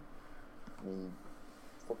 refill me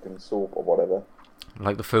fucking soap or whatever.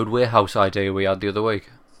 Like the food warehouse idea we had the other week.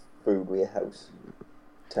 Food warehouse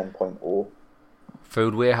 10.0.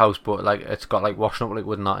 Food warehouse, but like it's got like washing up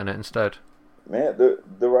liquid and that in it instead. Mate,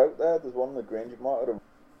 they're out there. There's one in the Granger Market.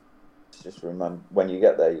 Just remember, when you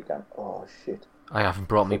get there, you can. Oh shit! I haven't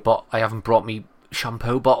brought me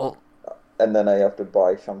shampoo bottle. And then I have to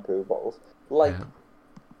buy shampoo bottles. Like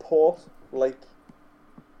Port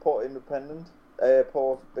Independent,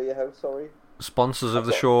 Port Beer House. Sorry. Sponsors of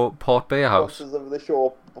the show, Port Beer House. Sponsors of the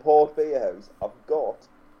show, Port Beer House. I've got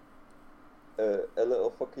a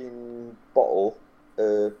little fucking bottle.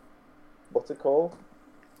 What's it called?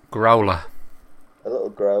 Growler. A little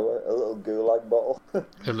growler, a little gulag bottle. A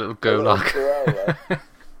little gulag. Growler.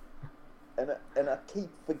 and I keep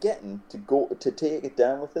forgetting to take it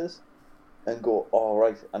down with us and go, all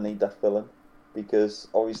right, I need that filling, because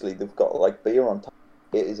obviously they've got like beer on tap.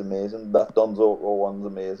 It is amazing. That Don Zoco one's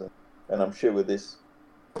amazing, and I'm sure this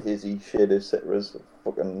hazy shade of citrus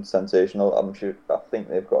fucking sensational. I think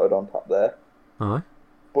they've got it on tap there. Alright.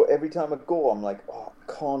 But every time I go, I'm like, oh,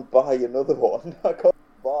 I can't buy another one. I can't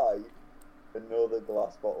buy another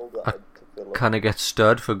glass bottle to fill up. Can it get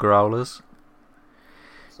stirred for growlers?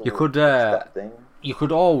 So you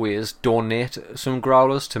could always donate some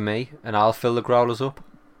growlers to me, and I'll fill the growlers up.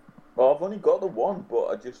 Well, I've only got the one, but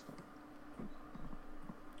I just.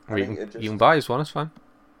 You can buy us one. It's fine.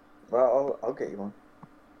 Well, I'll get you one.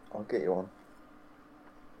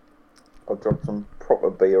 I'll drop some proper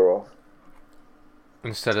beer off.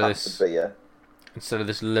 Instead of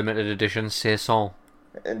this limited edition saison.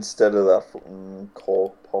 Instead of that fucking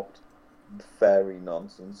cork popped fairy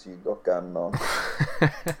nonsense you got going on.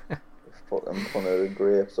 Fucking pun of the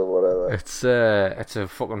grapes or whatever. It's a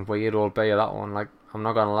fucking weird old beer, that one. Like, I'm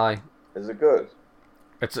not gonna lie. Is it good?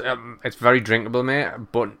 It's very drinkable, mate.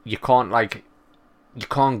 But you can't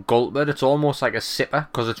gulp it. It's almost like a sipper,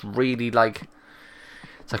 because it's really like,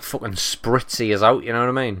 it's like fucking spritzy as out. You know what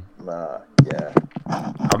I mean? Nah, yeah.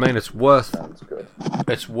 I mean, it's worth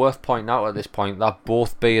pointing out at this point that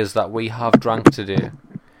both beers that we have drank today,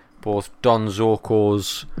 both Don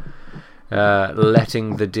Zoco's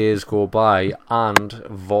Letting the Days Go By and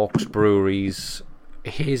Vaux Brewery's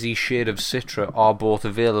Hazy Shade of Citra, are both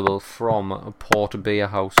available from Port Beer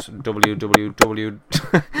House. www.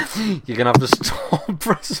 You're gonna have to stop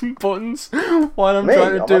pressing buttons while I'm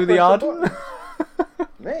trying to do the ad.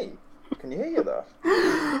 Me? Can you hear that?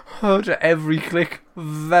 Heard every click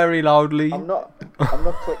very loudly. I'm not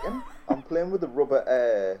clicking. I'm playing with the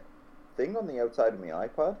rubber thing on the outside of my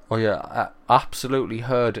iPad. Oh yeah, I absolutely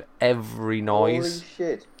heard every noise. Holy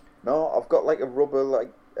shit! No, I've got like a rubber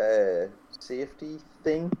safety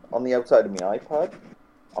thing on the outside of my iPad.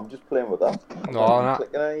 I'm just playing with that. I'm not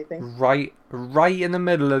clicking anything. Right in the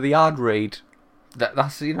middle of the ad read.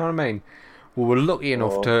 That's, you know what I mean. We were lucky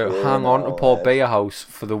enough to hang on to Port Beer House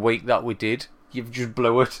for the week that we did. You've just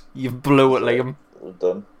blew it. You've blew it, Liam. We're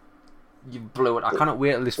done. You blew it. I cannot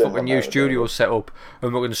wait till this fucking new studio set up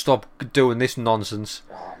and we're going to stop doing this nonsense.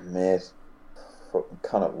 Oh, mate. Fucking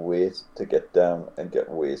cannot wait to get down and get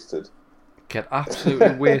wasted. Get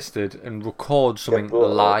absolutely wasted and record something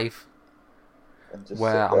live.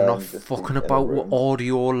 Where I'm not fucking about with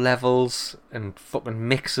audio levels and fucking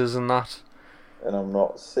mixers and that. And I'm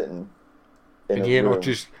not sitting in you're not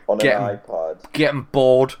just on an iPad. Getting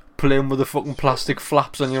bored playing with the fucking plastic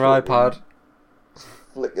flaps on your iPad.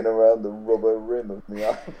 Flicking around the rubber rim of my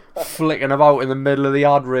iPad. Flicking about in the middle of the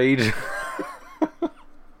ad read.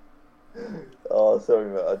 Oh, sorry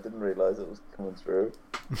mate, I didn't realise it was coming through.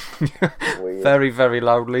 Very, very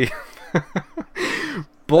loudly.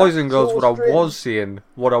 Boys and girls, what I was saying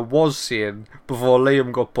before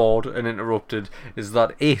Liam got bored and interrupted is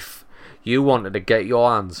that if you wanted to get your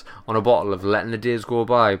hands on a bottle of Letting the Days Go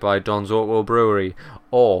By Don Zoco Brewery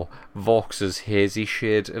or Vaux's Hazy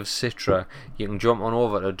Shade of Citra, you can jump on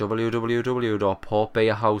over to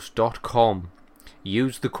www.portbeerhouse.com.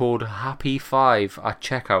 Use the code HAPPY5 at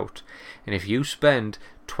checkout, and if you spend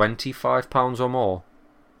 £25 or more,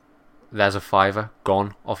 there's a £5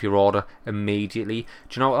 gone off your order immediately.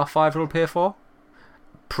 Do you know what that £5 will pay for?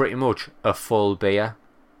 Pretty much a full beer.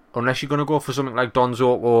 Unless you're going to go for something like Don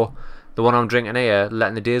Zoco, the one I'm drinking here,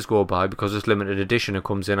 Letting the Days Go By, because it's limited edition, it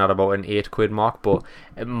comes in at about an £8 mark. But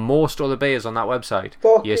most other beers on that website,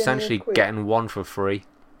 you're essentially getting one for free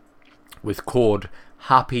with code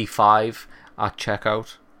HAPPY5 at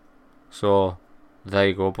checkout. So there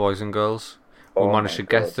you go, boys and girls. We managed to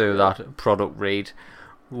get through that product read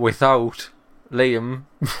without Liam.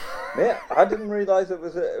 Yeah, I didn't realise it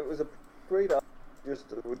was a read.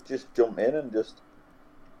 Just jump in and just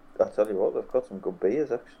I tell you what, they've got some good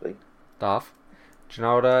beers actually. Dav. Do you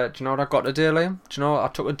know what I got today, Liam? Do you know what I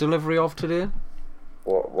took a delivery of today?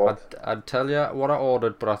 What? I'd tell you what I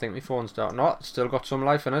ordered, but I think my phone's down. No, it's still got some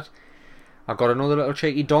life in it. I got another little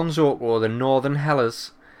cheeky Don's Oak, the Northern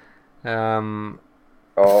Hellers. Flat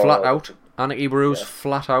out. Anarchy Brews, yeah.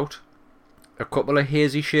 Flat out. A couple of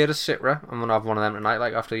hazy shade of Citra. I'm going to have one of them tonight,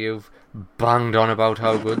 like after you've banged on about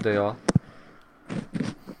how good they are.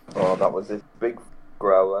 Oh, that was this big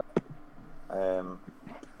growler.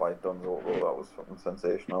 By Don's Oak, that was fucking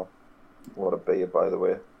sensational. What a beer, by the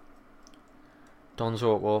way. Don's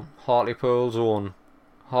Oak, Hartlepool's own.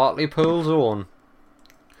 Hartlepool's own.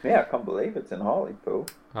 Yeah, I can't believe it's in Hartlepool.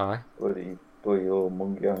 Aye. Bloody little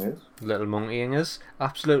monkey hangers. Little monkey hangers.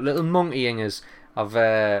 Absolute little monkey hangers. I've,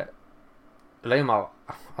 Liam,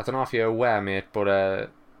 I don't know if you're aware, mate, but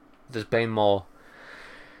there's been more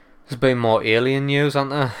alien news,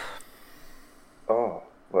 hasn't there? Oh,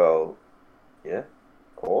 well, yeah,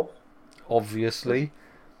 of course. Obviously.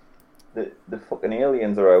 The fucking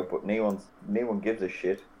aliens are out, but no one gives a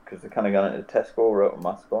shit because they kind of gone into Tesco without a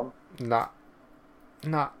mask on.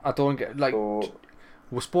 Nah, I don't get, like,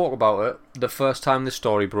 we spoke about it the first time the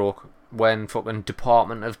story broke, when fucking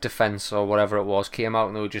Department of Defence or whatever it was came out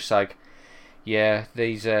and they were just like, yeah,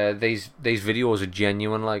 these videos are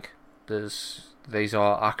genuine, like, these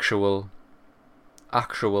are actual,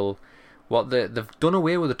 they've done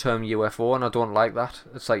away with the term UFO, and I don't like that.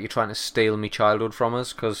 It's like you're trying to steal my childhood from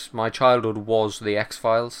us, because my childhood was the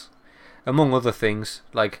X-Files, among other things,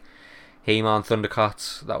 like He-Man,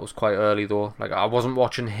 Thundercats. That was quite early though. Like, I wasn't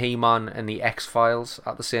watching He-Man and the X-Files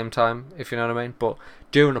at the same time, if you know what I mean, but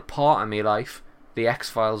during a part of my life, the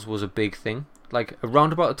X-Files was a big thing. Like,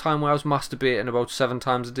 around about the time where I was masturbating about 7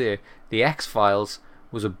 times a day, the X-Files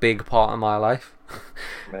was a big part of my life.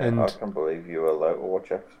 Man, and I can't believe you were allowed to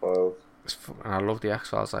watch X-Files. I love the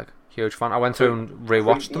X-Files, like, huge fan. I went through and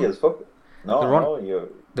rewatched them.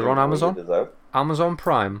 They're on Amazon. Amazon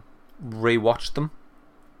Prime. Rewatched them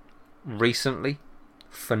recently.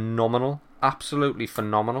 Phenomenal. Absolutely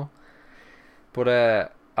phenomenal.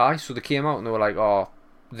 But so they came out and they were like, oh,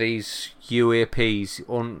 these UAPs,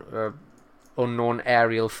 unknown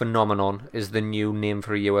aerial phenomenon, is the new name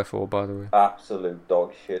for a UFO, by the way. Absolute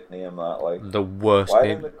dog shit name, that, like. The worst name. Why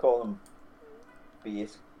name. don't they call them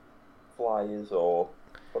base flyers or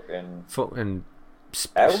fucking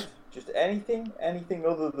out? Just anything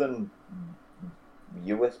other than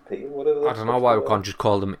USP or whatever. I don't know why we can't just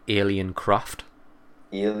call them alien craft.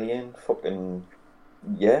 Alien, fucking,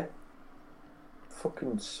 yeah.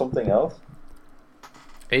 Fucking something else.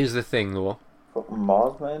 Here's the thing though. Fucking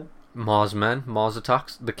Marsmen, Mars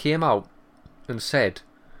attacks. They came out and said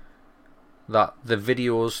that the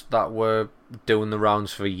videos that were doing the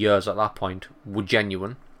rounds for years at that point were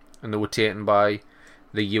genuine, and they were taken by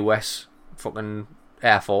the US fucking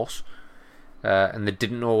Air Force, and they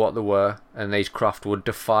didn't know what they were, and these craft were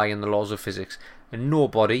defying the laws of physics, and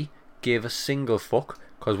nobody gave a single fuck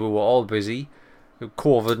because we were all busy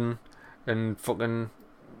COVID and fucking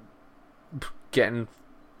getting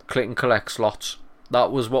click and collect slots.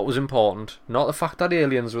 That was what was important, not the fact that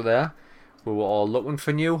aliens were there. We were all looking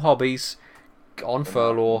for new hobbies, on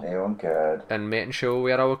furlough, no one cared, and making sure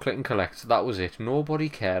we had our click and collect. That was it. Nobody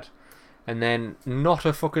cared. And then, not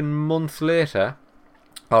a fucking month later,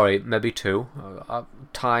 alright, maybe 2.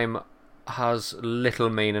 Time has little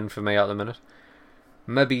meaning for me at the minute.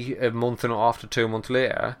 Maybe a month and a half to 2 months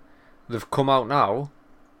later, they've come out now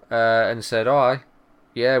and said, "Alright,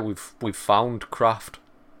 yeah, we've found craft.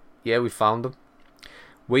 Yeah, we found them.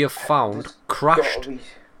 We have found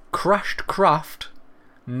crashed craft,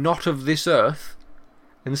 not of this earth."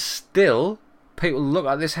 And still, people look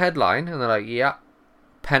at this headline and they're like, "Yeah,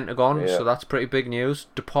 Pentagon, so that's pretty big news.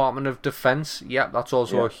 Department of Defence, that's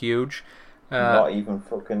also huge." Not even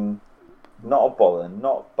fucking, not a bother,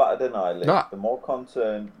 not battered an eyelid. Nah. They're more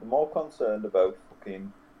concerned about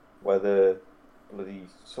fucking whether bloody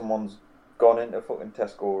someone's gone into fucking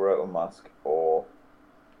Tesco without a mask, or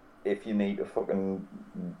if you need to fucking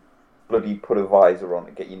bloody put a visor on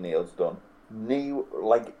to get your nails done. No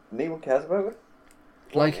one cares about it.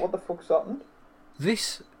 Like, what the fuck's happened?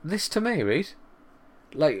 This to me, right?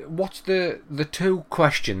 Like, what's the 2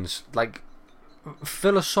 questions, like,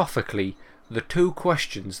 philosophically, the 2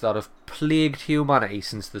 questions that have plagued humanity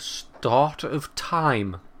since the start of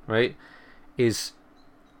time, right, is,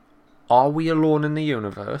 are we alone in the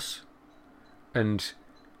universe? And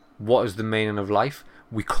what is the meaning of life?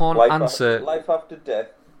 We can't answer life after death.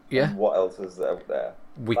 Yeah. And what else is out there?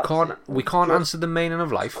 We can't answer the meaning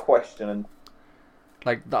of life. Questioning.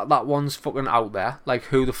 Like, that one's fucking out there. Like,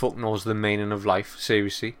 who the fuck knows the meaning of life?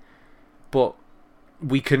 Seriously. But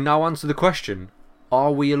we can now answer the question: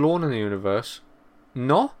 are we alone in the universe?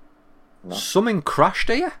 No. Something crashed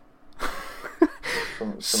here.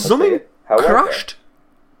 Something crashed.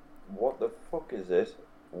 What the fuck is it?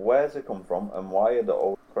 Where's it come from? And why are they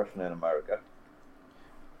all crashing in America?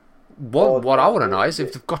 What I want to know is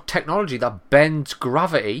if they've got technology that bends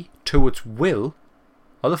gravity to its will,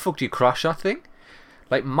 how the fuck do you crash that thing?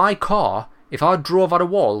 Like my car, if I drove at a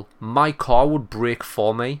wall, my car would brake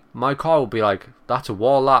for me. My car would be like, that's a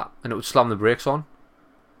wall, that, and it would slam the brakes on.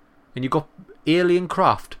 And you've got alien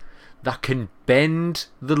craft that can bend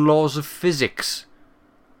the laws of physics,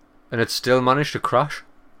 and it still managed to crash.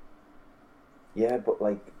 Yeah, but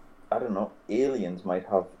like, I don't know, aliens might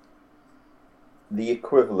have the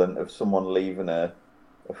equivalent of someone leaving a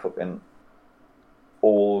fucking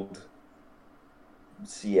old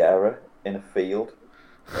Sierra in a field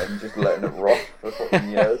and just letting it rot for fucking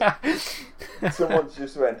years. Someone's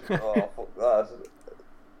just went, oh, fuck that.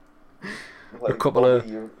 Like, a couple of...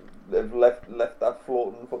 They've left that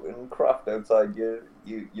floating fucking craft outside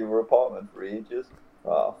your apartment for ages.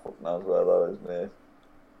 Ah, fuck knows where that is, mate.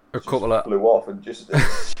 A couple of... flew off and just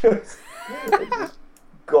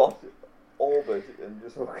got orbit and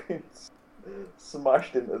just fucking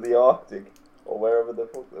smashed into the Arctic or wherever the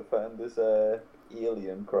fuck they found this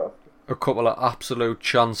alien craft. A couple of absolute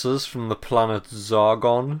chances from the planet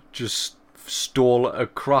Zargon just stole a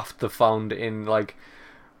craft they found in like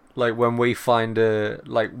when we find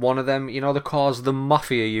one of them, you know, the cars the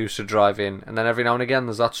mafia used to drive in, and then every now and again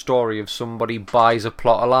there's that story of somebody buys a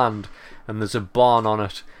plot of land and there's a barn on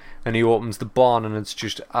it, and he opens the barn and it's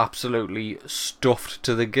just absolutely stuffed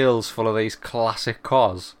to the gills full of these classic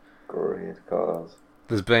cars. Great cars.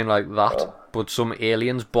 There's been like that, but some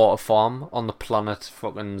aliens bought a farm on the planet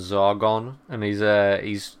fucking Zargon, and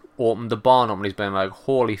he's opened the barn up and he's been like,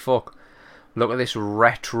 holy fuck, look at this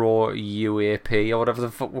retro UAP or whatever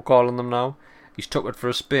the fuck we're calling them now. He's took it for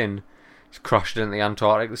a spin. He's crashed it into the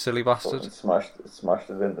Antarctic, the silly bastard. Smashed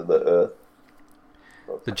it into the Earth.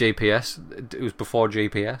 The GPS. It was before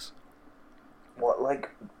GPS.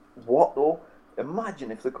 What though?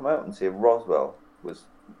 Imagine if they come out and say Roswell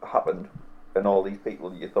happened, and all these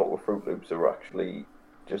people you thought were Fruit Loops are actually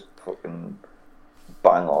just fucking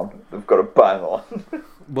bang on. They've got to bang on.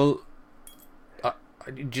 Well,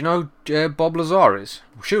 do you know Bob Lazar is?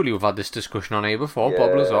 Surely we've had this discussion on here before. Yeah,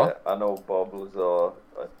 Bob Lazar. I know Bob Lazar.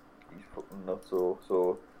 He's fucking nuts.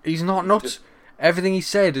 So he's not nuts. Everything he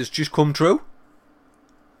said has just come true.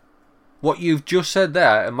 What you've just said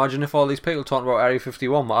there, imagine if all these people talking about Area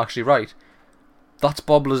 51 were actually right. That's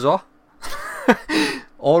Bob Lazar.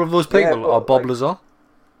 All of those people are Bob Lazar.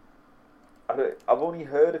 I've only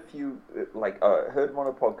heard a few, I heard him on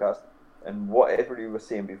a podcast, and what everybody was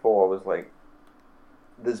saying before was like,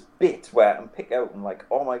 there's bits where I can pick out and like,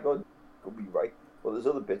 oh my god, could be right. But there's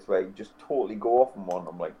other bits where you just totally go off on one.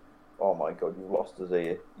 I'm like, oh my god, you've lost us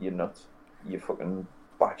here. You're nuts. You're fucking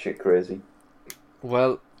batshit crazy.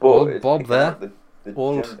 Well, old Bob there,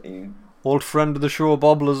 old friend of the show,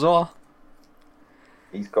 Bob Lazar.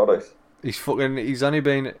 He's got us. He's only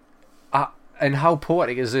been... and how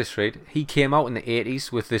poetic is this, right? He came out in the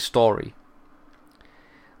 80s with this story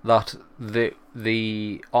that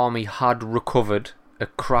the army had recovered a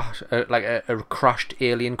crashed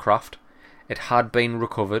alien craft. It had been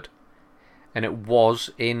recovered, and it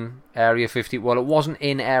was in Area 50. Well, it wasn't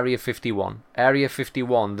in Area 51. Area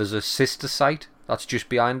 51, there's a sister site that's just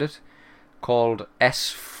behind it called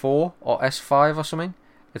S4 or S5 or something.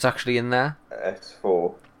 It's actually in there.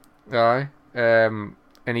 S4. Aye.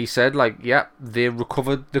 And he said, they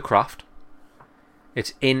recovered the craft.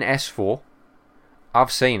 It's in S4.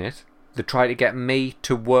 I've seen it. They tried to get me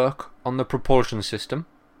to work on the propulsion system.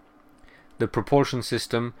 The propulsion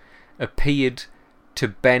system appeared to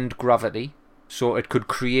bend gravity, so it could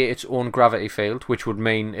create its own gravity field, which would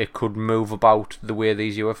mean it could move about the way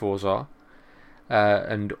these UFOs are.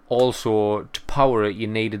 And also, to power it, you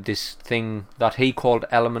needed this thing that he called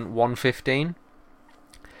Element 115.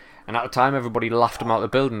 And at the time, everybody laughed him out of the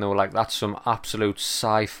building. They were like, that's some absolute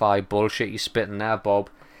sci-fi bullshit you're spitting there, Bob.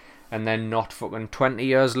 And then not fucking 20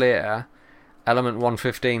 years later, Element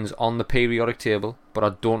 115's on the periodic table, but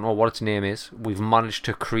I don't know what its name is. We've managed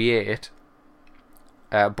to create it,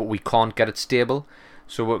 but we can't get it stable.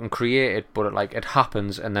 So we can create it, but it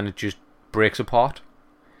happens and then it just breaks apart.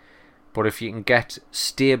 But if you can get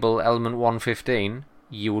stable Element 115,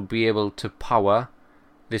 you would be able to power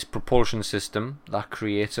this propulsion system that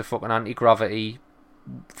creates a fucking anti-gravity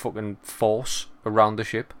fucking force around the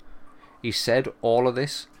ship. He said all of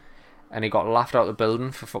this, and he got laughed out of the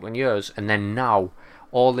building for fucking years. And then now,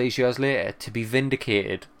 all these years later to be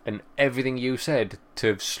vindicated and everything you said to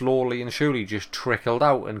have slowly and surely just trickled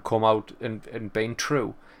out and come out and been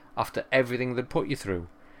true after everything they'd put you through.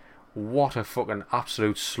 What a fucking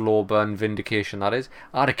absolute slow burn vindication that is.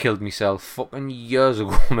 I'd have killed myself fucking years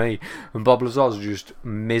ago, me. And Bob Lazar's just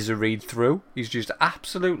miseried through. He's just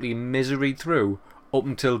absolutely miseried through up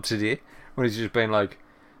until today, when he's just been like,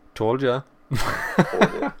 told ya.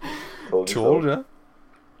 Told ya.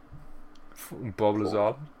 Fucking Bob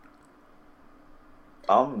Lazar.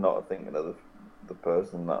 I'm not thinking of the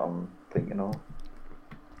person that I'm thinking of.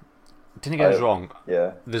 Didn't get us wrong.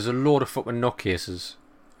 Yeah. There's a load of fucking nutcases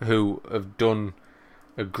who have done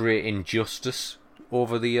a great injustice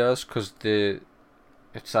over the years, because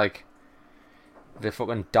it's like they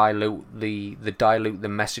fucking dilute the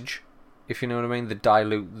message, if you know what I mean. They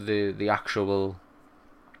dilute the actual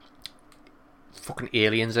fucking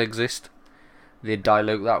aliens exist. They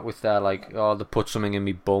dilute that with their like, oh, they put something in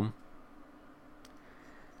me bum.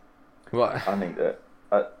 What? I need it.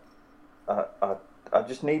 I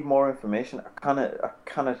just need more information. I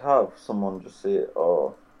cannot have someone just say,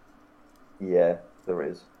 oh, yeah, there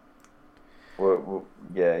is.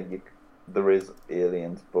 There is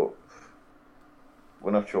aliens, but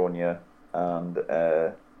we're not showing you, and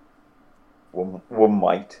we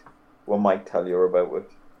might tell you about it.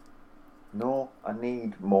 No, I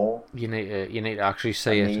need more. You need to actually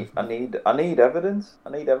say it. I need evidence. I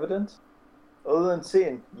need evidence. Other than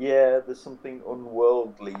saying, yeah, there's something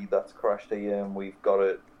unworldly that's crashed here and we've got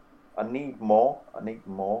it. I need more.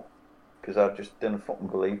 Because I just didn't fucking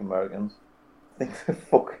believe Americans. I think they're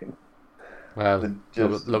fucking... Well,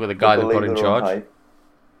 look at the guy they put in charge.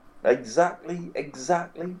 Exactly.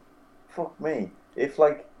 Fuck me. If,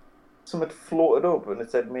 like, something floated up and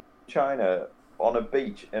it said made in China on a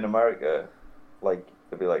beach in America, like,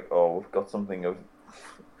 they'd be like, oh, we've got something of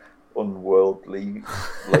unworldly,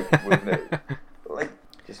 like, wouldn't it? Like,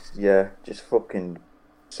 just fucking...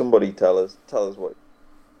 Somebody tell us what...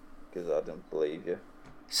 Because I don't believe you.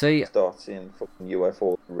 See, Start seeing fucking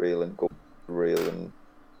UFOs real and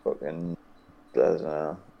fucking...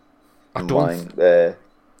 I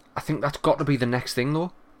think that's got to be the next thing,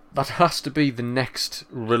 though. That has to be the next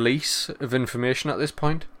release of information at this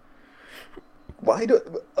point. Why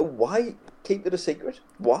keep it a secret?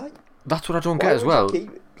 Why? That's what I don't get as well.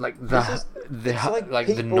 Like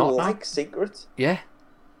people like secrets. Yeah.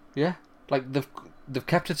 Like they've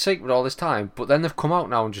kept it secret all this time, but then they've come out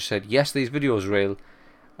now and just said, yes, these videos are real.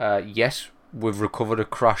 Yes, we've recovered a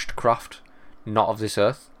crashed craft, not of this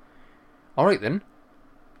Earth. All right then.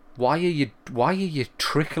 Why are you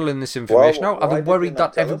trickling this information out? Are they worried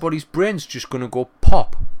that everybody's brain's just going to go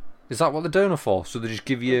pop? Is that what they're doing it for? So they just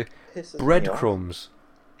give you breadcrumbs.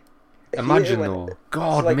 Imagine though,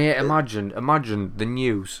 God, like, mate, imagine the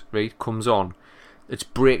news, right, comes on. It's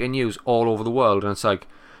breaking news all over the world, and it's like,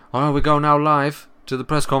 oh, we go now live to the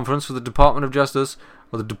press conference for the Department of Justice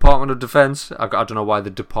or the Department of Defence. I don't know why the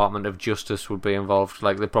Department of Justice would be involved.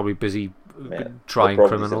 Like, they're probably busy trying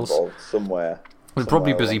criminals somewhere. They're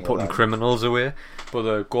probably busy putting criminals away. But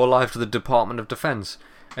they go live to the Department of Defence,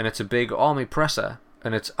 and it's a big army presser,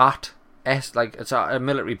 and it's at a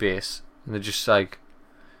military base, and they're just like,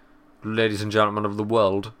 ladies and gentlemen of the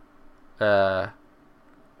world, as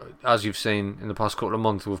you've seen in the past couple of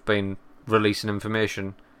months, we've been releasing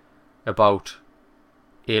information about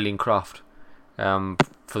alien craft.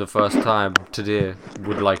 For the first time today,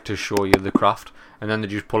 would like to show you the craft, and then they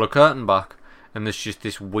just pull a curtain back, and there's just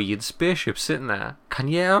this weird spaceship sitting there. Can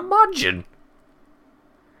you imagine?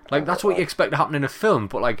 Like, that's what you expect to happen in a film,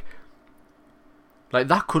 but like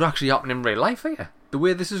that could actually happen in real life here. The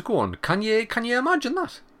way this is going, can you imagine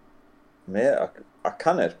that? Yeah, I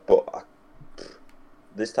cannot, but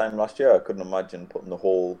this time last year I couldn't imagine putting the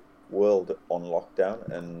whole world on lockdown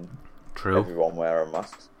and everyone wearing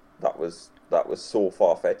masks. That was so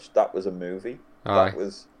far-fetched. That was a movie. Aye.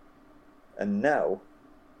 And now,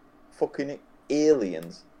 fucking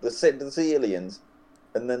aliens. They said there's aliens,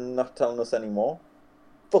 and then not telling us anymore.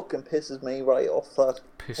 Fucking pisses me right off. That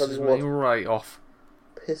pisses me right off.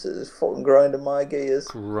 Pisses fucking grinding my gears.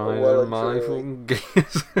 Fucking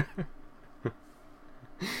gears.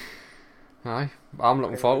 Aye, I'm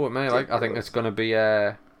looking forward to it, mate. Like, I think it's gonna be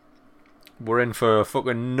we're in for a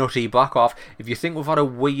fucking nutty back off. If you think we've had a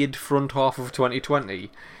weird front half of 2020,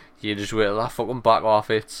 you just wait till that fucking back off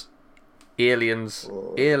hits. Aliens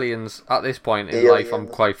at this point in life, I'm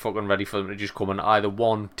quite fucking ready for them to just come and either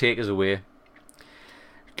one, take us away,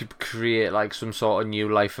 create like some sort of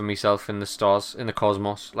new life for myself in the stars, in the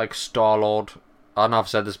cosmos, like Star-Lord. I know I've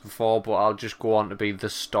said this before, but I'll just go on to be the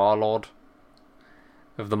Star-Lord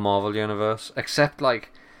of the Marvel universe. Except,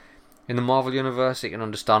 like, In the Marvel universe, you can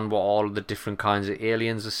understand what all the different kinds of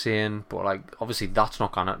aliens are saying, but like obviously that's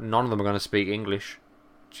not gonna. None of them are gonna speak English.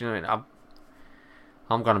 Do you know what I mean?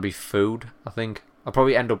 I'm gonna be food. I think I'll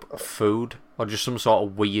probably end up food or just some sort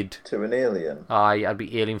of weird. To an alien. I'd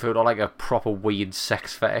be alien food or like a proper weird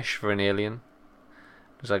sex fetish for an alien.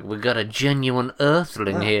 It's like we got a genuine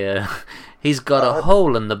Earthling here. He's got a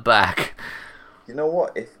hole in the back. You know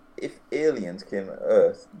what? If aliens came to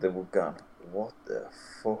Earth, they would go, what the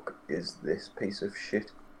fuck is this piece of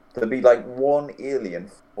shit? There'd be like one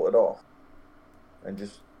alien footed off and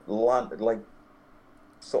just landed, like,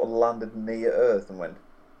 sort of landed near Earth and went,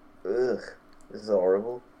 ugh, this is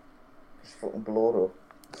horrible. Just fucking blow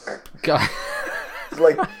it up. God. It's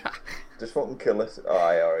like, just fucking kill us.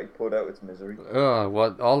 Alright, put out its misery. Oh,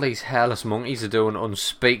 what all these hairless monkeys are doing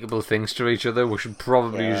unspeakable things to each other. We should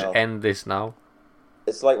probably just end this now.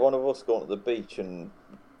 It's like one of us going to the beach and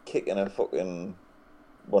kicking a fucking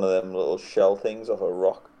one of them little shell things off a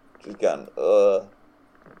rock. Just going,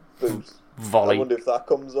 boost. Volley. I wonder if that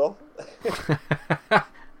comes off.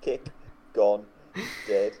 Kick, gone,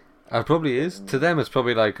 dead. It probably is. To them, it's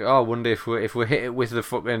probably like, oh, I wonder if we hit it with the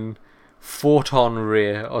fucking photon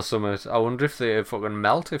ray or something. I wonder if they fucking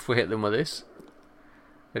melt if we hit them with this.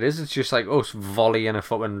 It is. It's just like us volleying a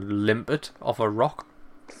fucking limpet off a rock.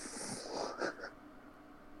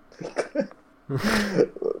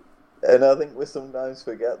 And I think we sometimes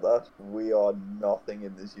forget that we are nothing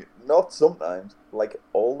in this. Not sometimes, like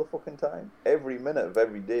all the fucking time. Every minute of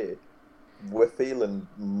every day, we're feeling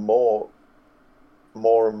more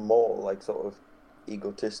and more like sort of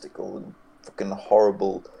egotistical and fucking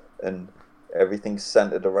horrible, and everything's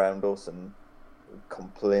centered around us and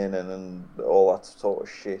complaining and all that sort of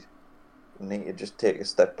shit. We need to just take a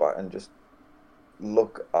step back and just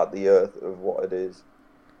look at the earth of what it is.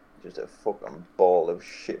 Just a fucking ball of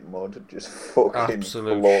shit mud, just fucking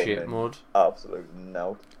absolute shit mud, absolute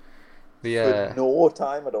nout. For no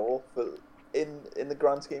time at all. For in the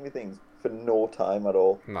grand scheme of things, for no time at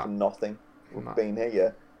all. For nothing. We've been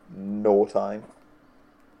here, no time.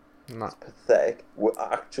 It's pathetic. We're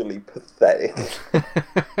actually pathetic.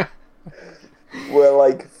 We're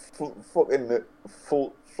like fucking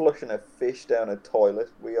flushing a fish down a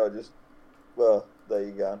toilet. We are just, well, there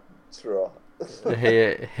you go. Try.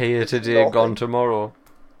 Here today, gone tomorrow.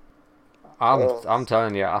 I'm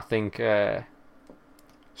telling you, I think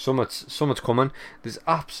something's coming. There's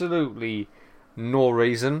absolutely no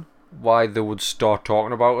reason why they would start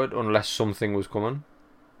talking about it unless something was coming.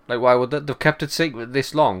 Like, why would they? They've kept it secret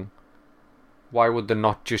this long. Why would they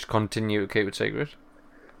not just continue to keep it secret?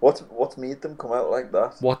 What's made them come out like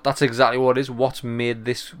that? That's exactly what it is. What's made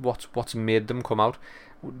this? What's made them come out?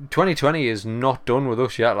 2020 is not done with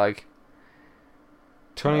us yet. Like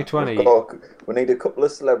 2020. We need a couple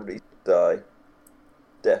of celebrities to die.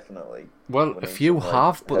 Definitely. Well, a few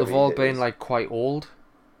have, but they've all been like quite old.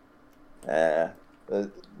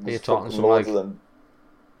 You're talking some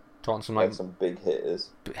some big hitters.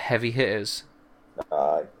 Heavy hitters.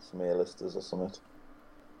 Aye, some A-listers or something.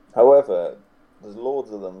 However, there's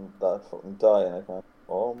loads of them that fucking die, and I can't.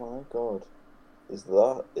 Oh my god, is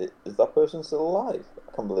that person still alive?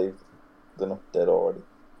 I can't believe they're not dead already.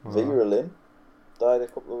 Vera Lynn died a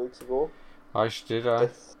couple of weeks ago. Did I?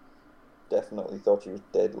 Definitely thought she was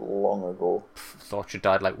dead long ago. Thought she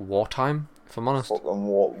died like wartime, if I'm honest. Fucking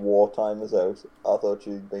wartime is out. I thought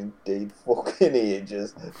she'd been dead fucking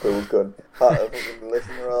ages. But we couldn't fucking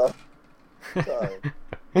listen to her time.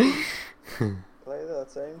 Play that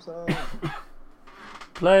same song.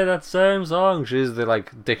 Play that same song. She's the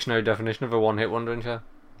like dictionary definition of a one-hit wonder, isn't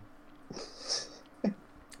she?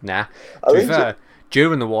 Nah. To be fair,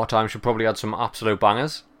 during the wartime she probably had some absolute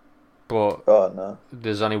bangers. But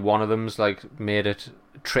there's only one of them's like made it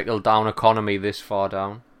trickle down economy this far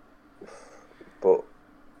down. But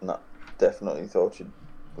definitely thought she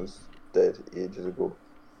was dead ages ago.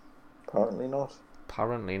 Apparently not.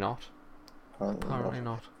 Apparently not.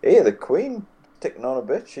 Hey, the Queen ticking on a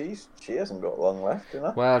bit. She hasn't got long left, you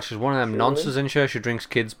know. Well, she's one of them nonces, isn't she? She drinks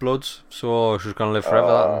kids' bloods, so she's gonna live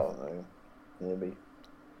forever. No.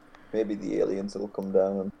 Maybe the aliens will come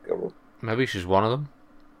down and go. Maybe she's one of them.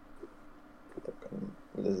 Fucking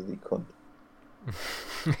lizardy cunt.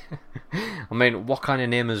 I mean, what kind of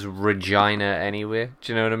name is Regina anyway?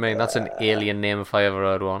 Do you know what I mean? That's an alien name if I ever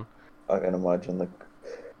heard one. I can imagine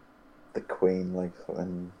the Queen like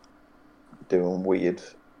fucking doing weird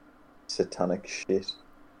satanic shit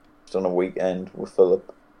just on a weekend with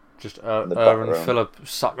Philip. Just her and Philip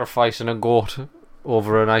sacrificing a goat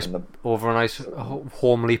over a nice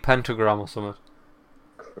homely pentagram or something.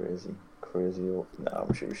 Crazy. Nah,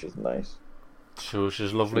 I'm sure she's nice. Sure,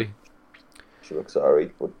 she's lovely. She looks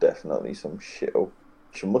alright, but definitely some shit up.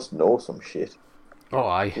 She must know some shit. Oh,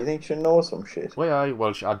 aye. Do you think she knows some shit? Well, aye.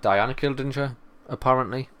 Well, Diana killed, didn't she?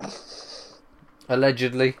 Apparently.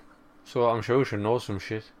 Allegedly. So I'm sure she knows some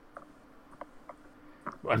shit.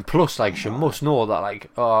 And plus, like, she must know that,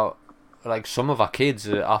 like some of our kids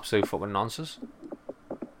are absolute fucking nonsense.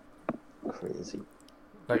 Crazy.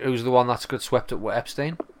 Like, who's the one that's got swept up with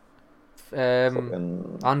Epstein?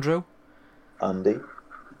 Andrew? Andy.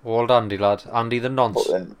 Old Andy, lad. Andy the nonce.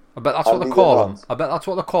 I bet that's Andy what they call the him. nonce. I bet that's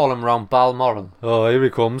what they call him around Balmoral. Oh, here he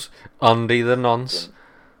comes. Andy the nonce.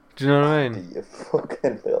 Do you know what I mean? Andy, you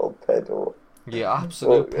fucking little pedo. Yeah,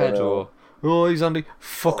 absolute pedo. Oh, he's Andy.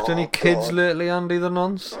 Fucked any kids God. lately, Andy the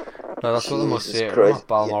nonce? No, that's what they must say Christ. at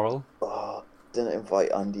Balmoral. Yeah. Oh, didn't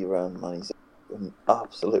invite Andy around, man. He's an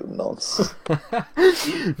absolute nonce.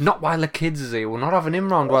 Not while the kids is here. We're not having him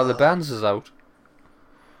round while the bands is out.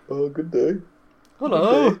 Oh, good day.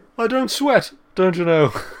 Hello. Good day. I don't sweat, don't you know?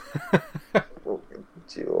 Fucking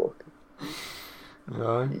joke.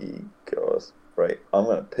 No. God. Right, I'm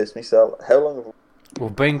gonna piss myself. How long have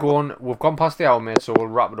We've gone past the hour, mate, so we'll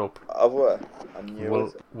wrap it up. I knew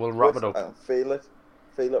it. We'll wrap it up. I can feel it.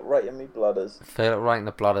 Feel it right in me bladders. Feel it right in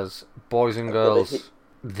the bladders. Boys and girls,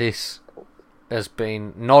 this has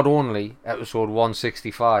been not only episode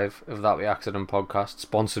 165 of That We Accident podcast,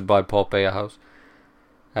 sponsored by Port Beer House.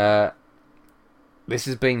 This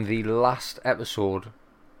has been the last episode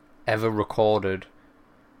ever recorded.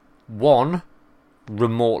 One,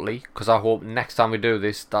 remotely, because I hope next time we do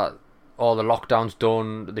this that all the lockdown's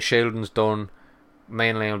done, the shielding's done.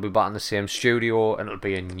 Mainly I'll be back in the same studio, and it'll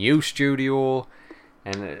be a new studio.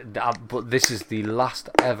 But this is the last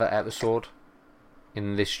ever episode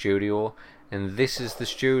in this studio, and this is the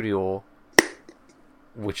studio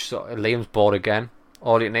which Liam's bored again.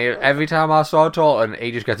 All you need, every time I start talking,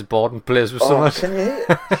 he just gets bored and plays with something. Can you hear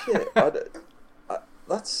it? Shit,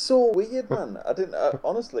 that's so weird, man.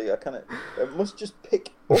 Honestly, I kind of. It must just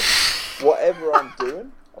pick up whatever I'm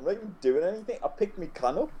doing. I'm not even doing anything. I picked my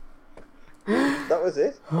can up. That was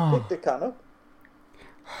it. I picked the can up.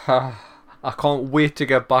 I can't wait to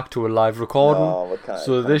get back to a live recording. No,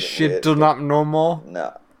 so this shit doesn't happen no more.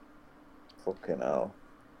 Nah. Fucking hell.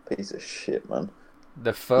 Piece of shit, man.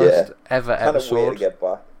 The first ever episode. To get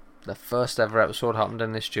back. The first ever episode happened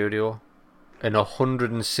in this studio. And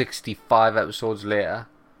 165 episodes later,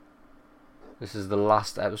 this is the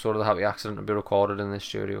last episode of The Happy Accident to be recorded in this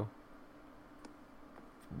studio.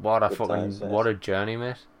 What a journey,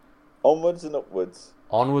 mate. Onwards and upwards.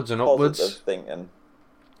 Onwards and upwards.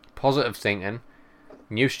 Positive thinking.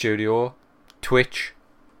 New studio. Twitch.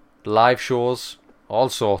 Live shows. All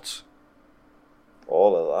sorts.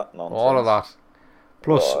 All of that nonsense. All of that.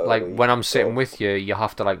 Plus, when I'm sitting with you, you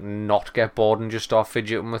have to, not get bored and just start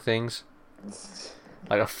fidgeting with things.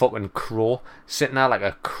 Like a fucking crow. Sitting there like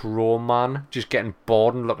a crow man, just getting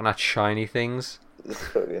bored and looking at shiny things. Just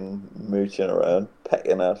fucking mooching around,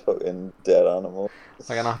 pecking at fucking dead animals.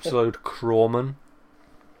 Like an absolute crowman.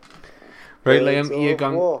 Right, Liam,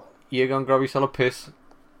 you're going to grab yourself a piss.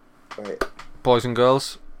 Right. Boys and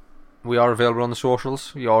girls, we are available on the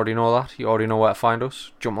socials. You already know that. You already know where to find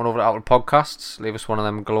us. Jump on over to Apple Podcasts. Leave us one of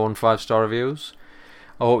them glowing 5-star reviews.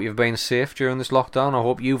 I hope you've been safe during this lockdown. I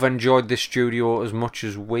hope you've enjoyed this studio as much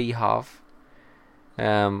as we have.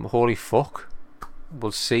 Holy fuck.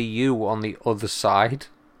 We'll see you on the other side.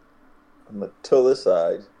 On the t'other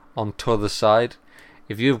side. On t'other side.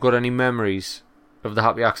 If you've got any memories of the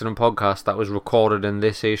Happy Accident podcast that was recorded in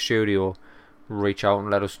this here studio, reach out and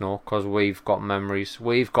let us know, because we've got memories.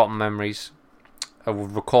 We've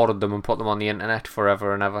recorded them and put them on the internet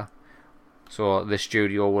forever and ever. So this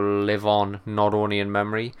studio will live on, not only in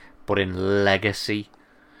memory, but in legacy.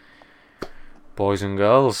 Boys and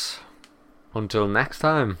girls, until next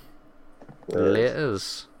time,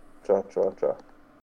 laters. Tra.